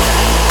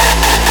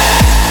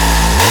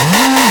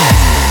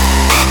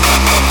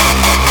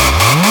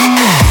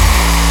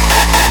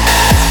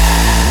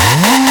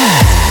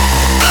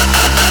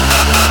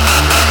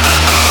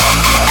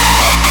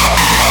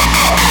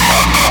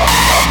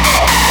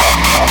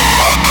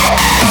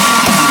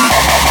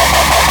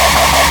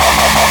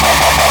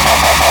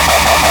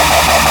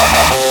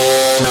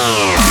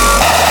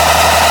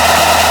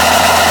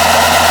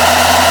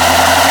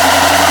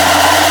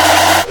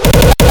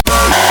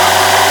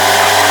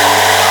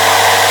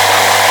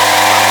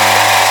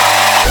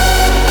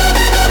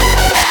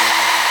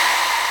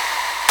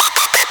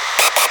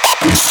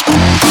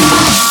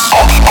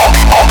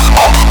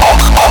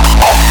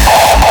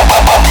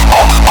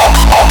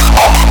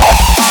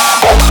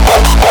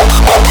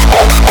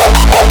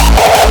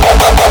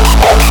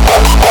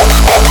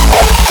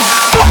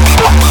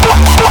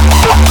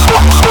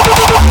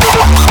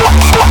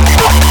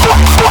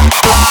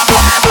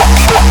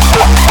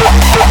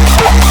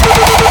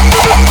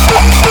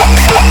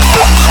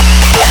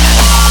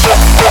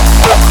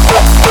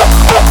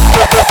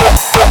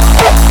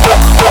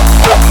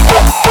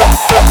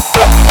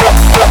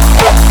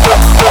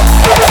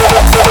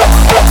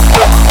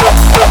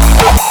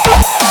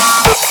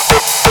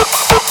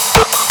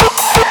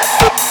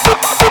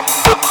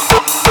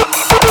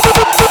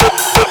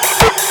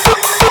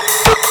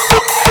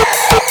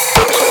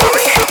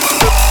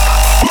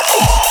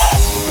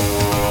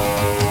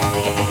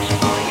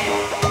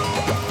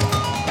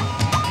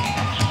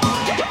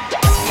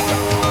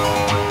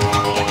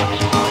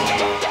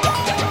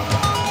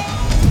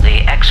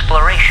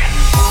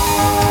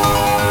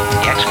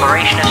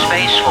 exploration of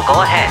space will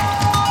go ahead,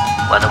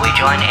 whether we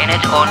join in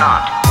it or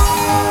not.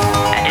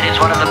 And it is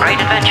one of the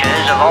great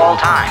adventures of all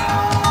time,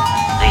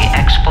 the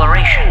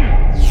exploration.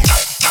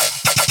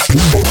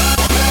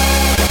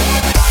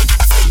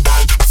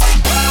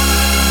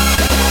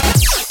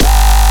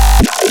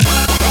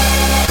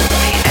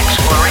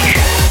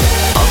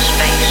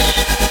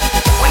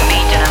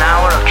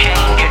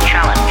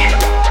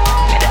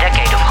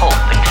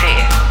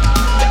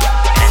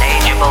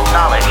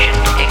 Knowledge and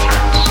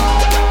ignorance.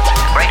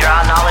 The greater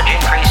our knowledge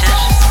increases,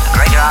 the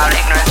greater our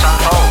ignorance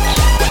unfolds.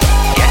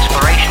 The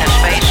exploration of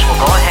space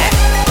will go ahead,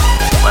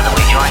 whether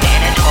we join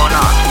in it or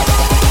not.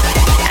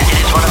 And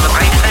it is one of the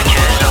great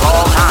adventures of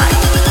all time,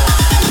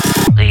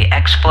 the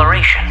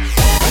exploration.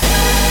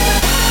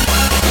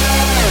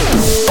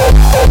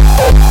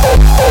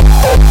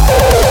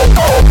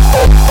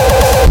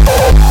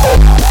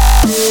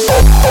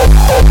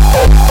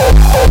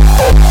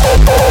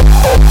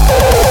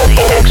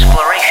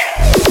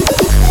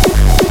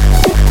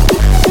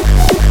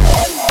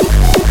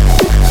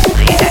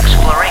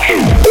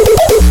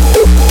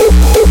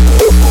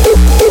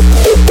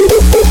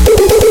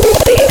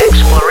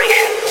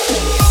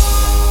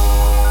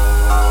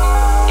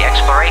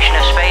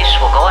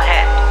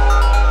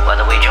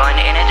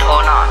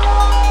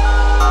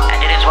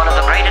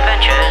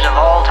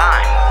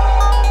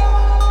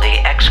 The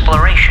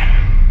exploration.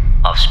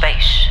 Of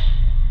space.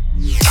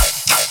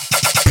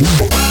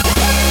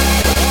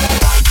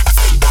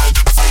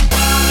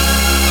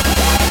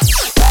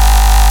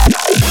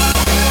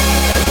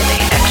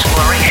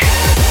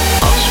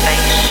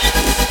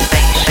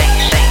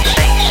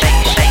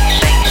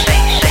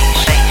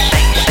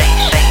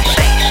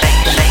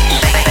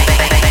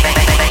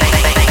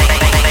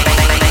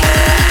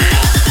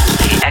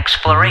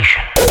 Exploration.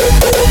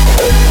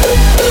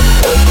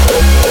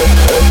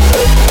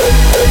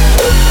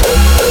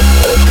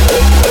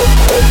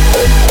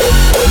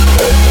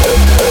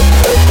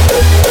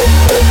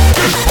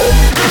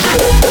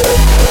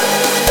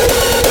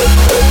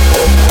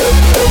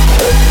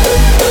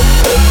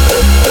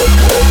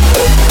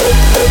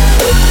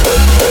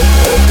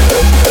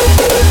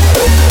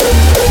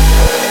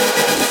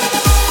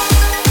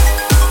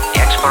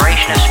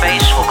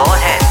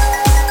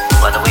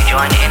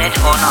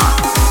 Or not.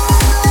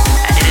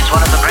 And it is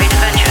one of the great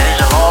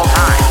adventures of all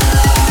time.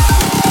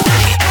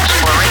 The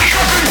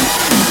exploration.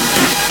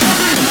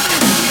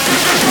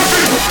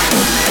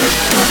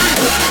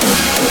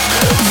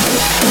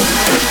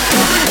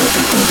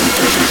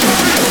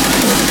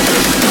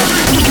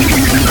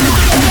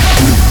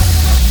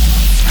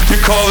 You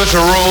call this a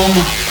room?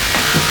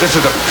 This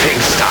is a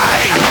pigsty.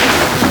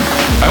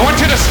 I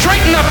want you to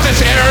straighten up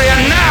this area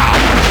now.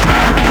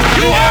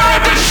 You are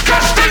a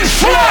disgusting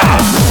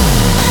slob.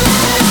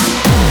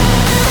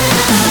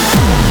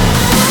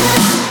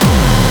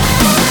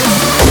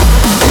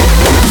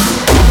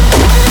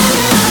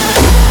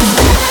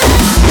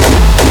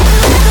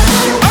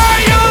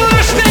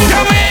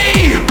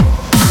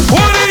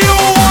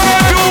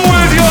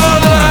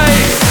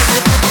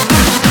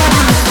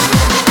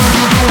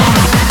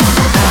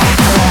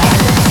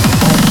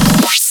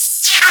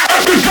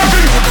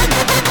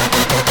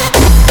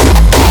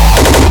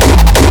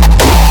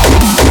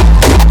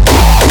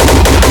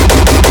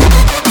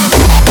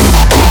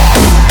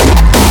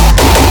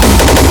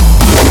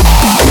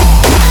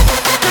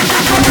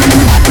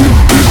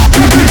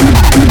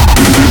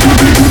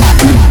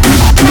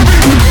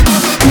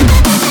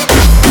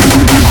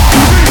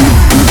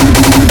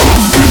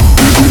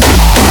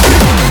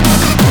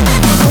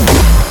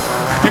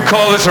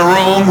 Call this a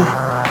room?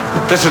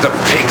 This is a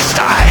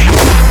pigsty.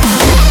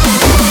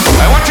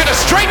 I want you to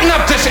straighten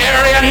up this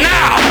area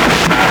now.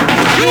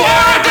 You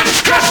are a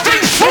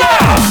disgusting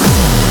slob.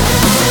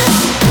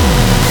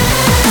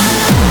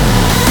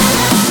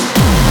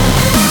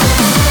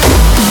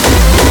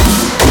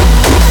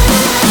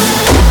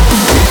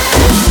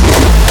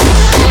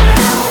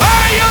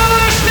 Are you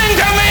listening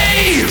to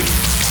me?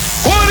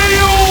 What do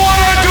you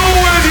want to do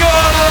with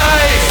your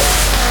life?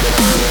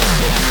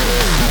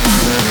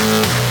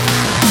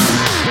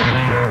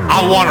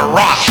 I want to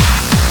rock.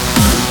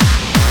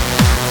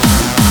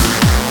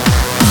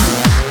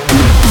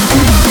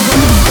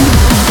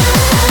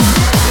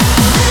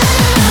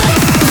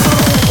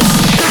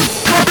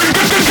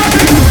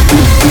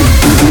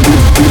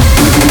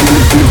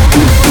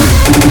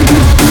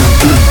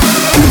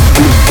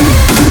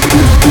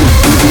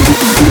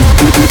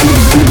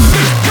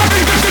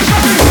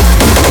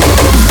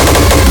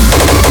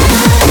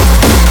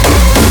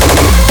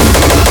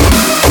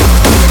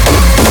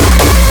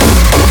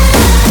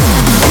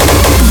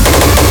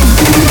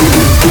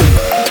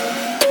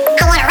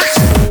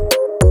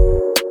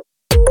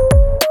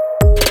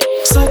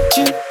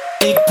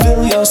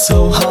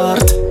 Zo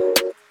hard,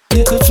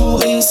 dit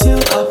gevoel is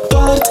heel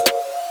apart.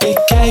 Ik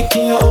kijk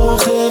in je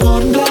ogen,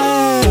 word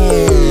blij.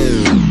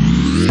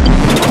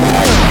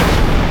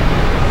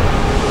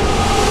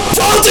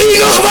 Valt hier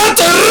nog wat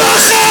te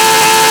lachen?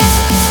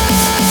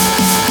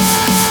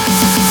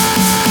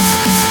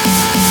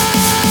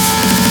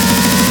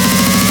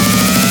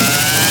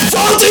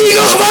 Valt Valt hier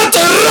nog wat te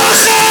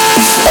lachen?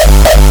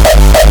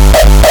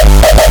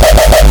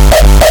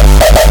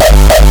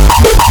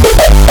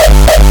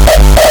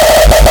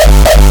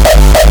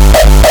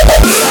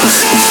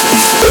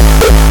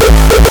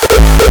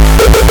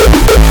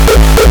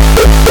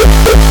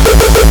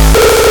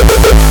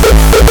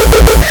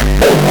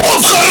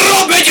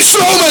 Opgerot met je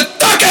slome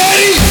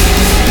takkenherrie!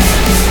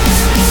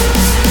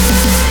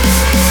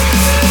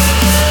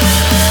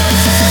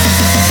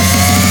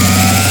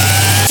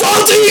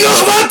 Valt hier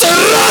nog wat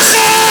te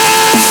lachen?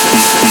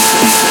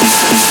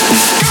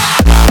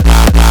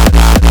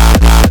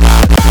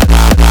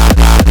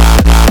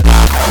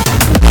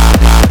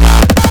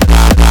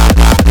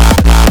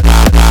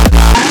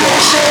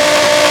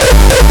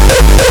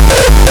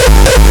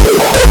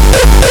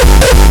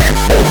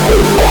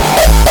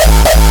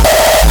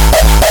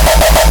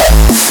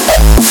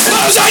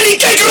 Waar zijn die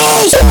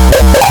kikkerrolls?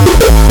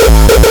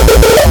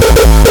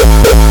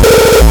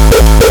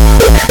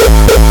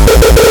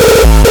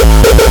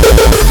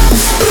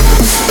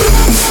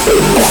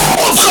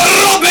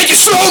 Opgerot met je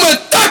slome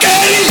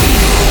takkenherrie!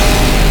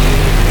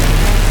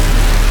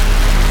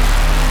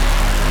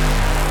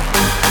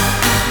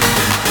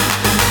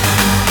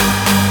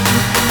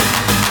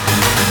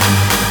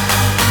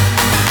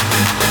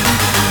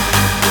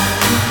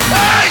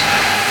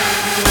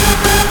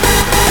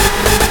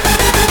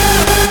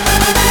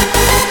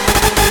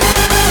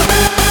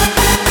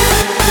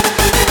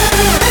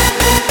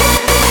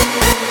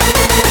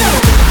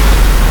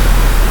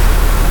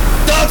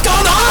 Dat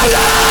kan harder!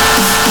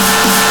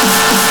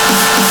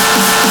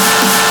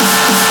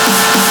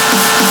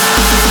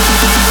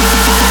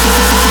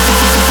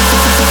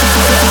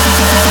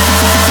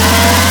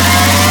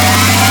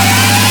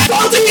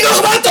 Valt hier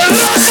nog wat te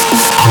lachen?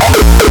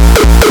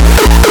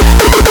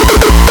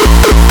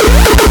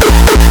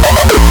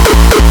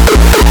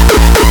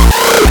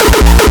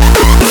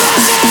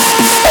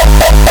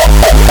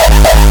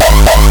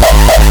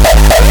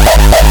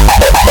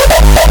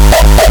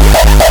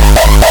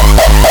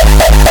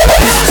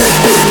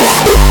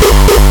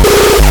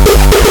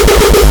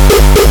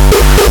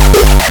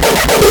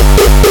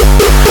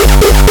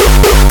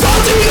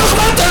 Valt hier nog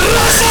wat te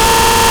lachen?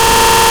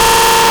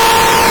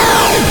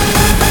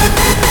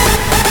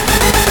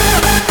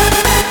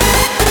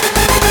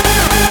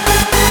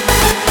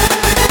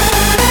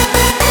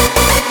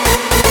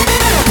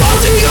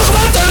 Valt hier nog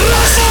wat te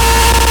lachen?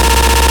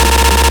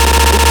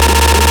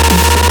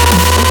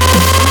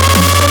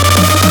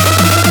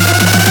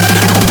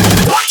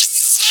 Wat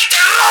is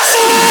te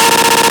lachen?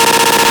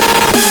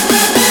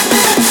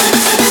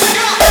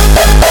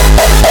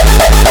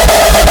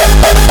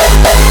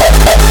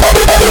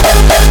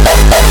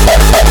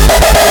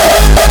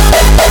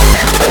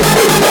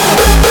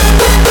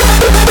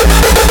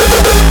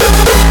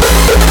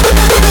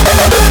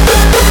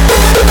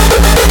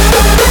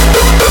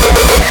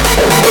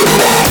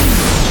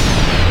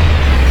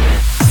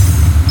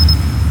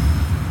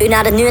 U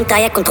nadert nu een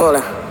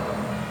trajectcontrole.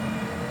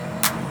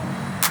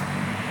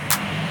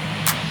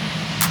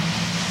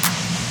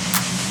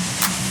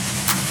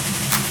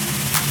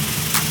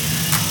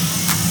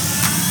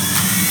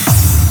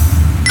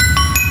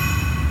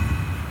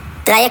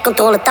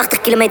 Trajectcontrole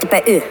 80 km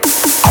per uur.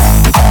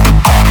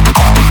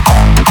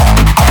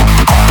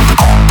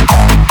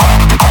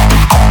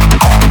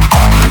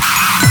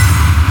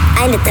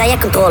 Einde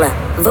trajectcontrole.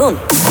 Vroom.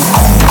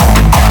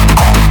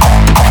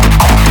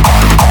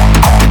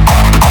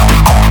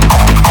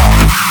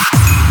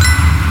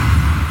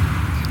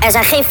 Er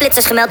zijn geen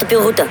flitsers gemeld op uw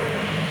route.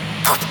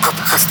 Hop, hop,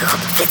 gas erop,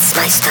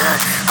 flitsmeister.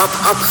 Hop,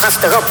 hop, gas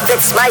erop,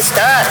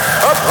 flitsmeister.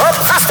 Hop, hop,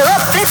 gas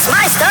erop,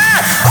 flitsmeister.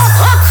 Hop,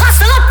 hop, gas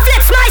erop,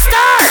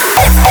 flitsmeister.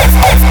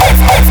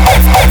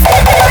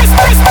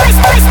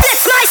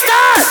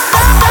 Flitsmeister.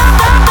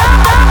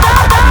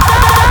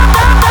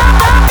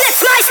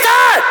 Flitsmeister.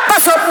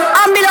 Pas op,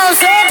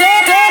 ambulance.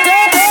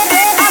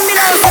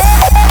 Ambulance.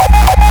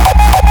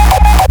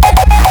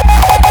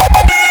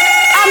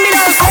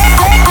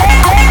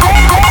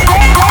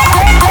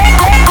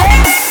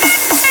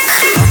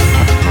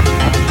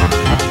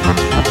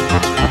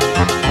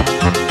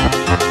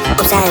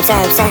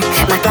 Opzij,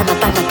 maak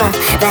plat.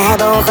 We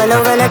hebben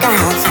ongelofelijke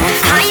haast.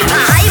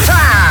 Hyper!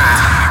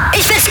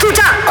 Ich bin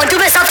Scooter und du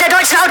bist auf der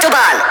deutschen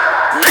Autobahn.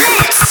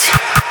 Blitz!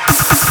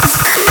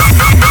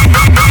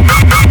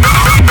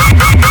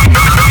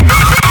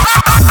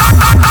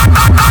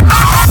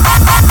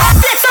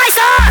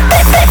 Blitzmeister!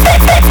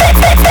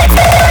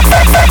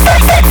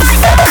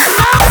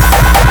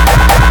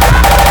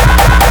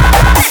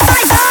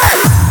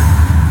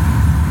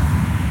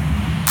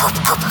 Hop,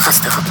 hop, gas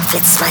erop,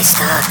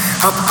 Blitzmeister.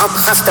 Hop, hop,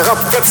 gas erop,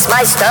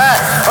 Blitzmeister.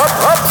 Hop,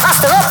 hop, gas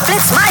erop,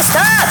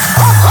 Blitzmeister.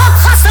 Hop, hop,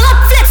 gas erop,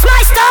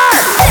 Blitzmeister.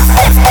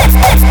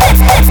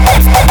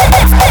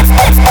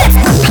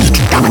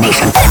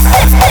 Domination.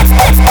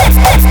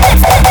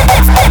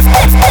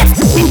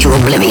 Into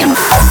oblivion.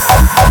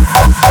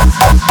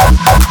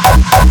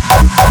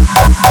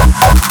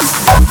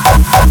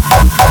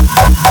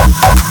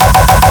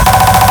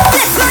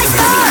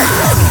 Blitzmeister.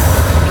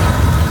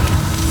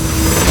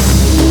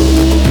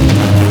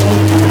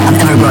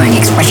 ever-growing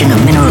expression of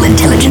mineral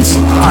intelligence,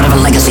 part of a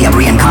legacy of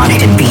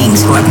reincarnated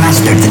beings who have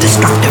mastered the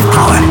destructive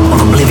power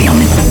of oblivion.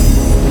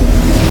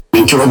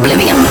 Into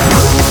oblivion.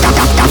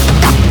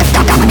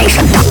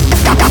 Domination.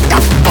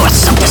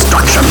 Force of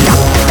destruction.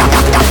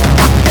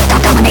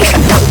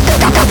 Domination.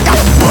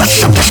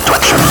 Force of destruction.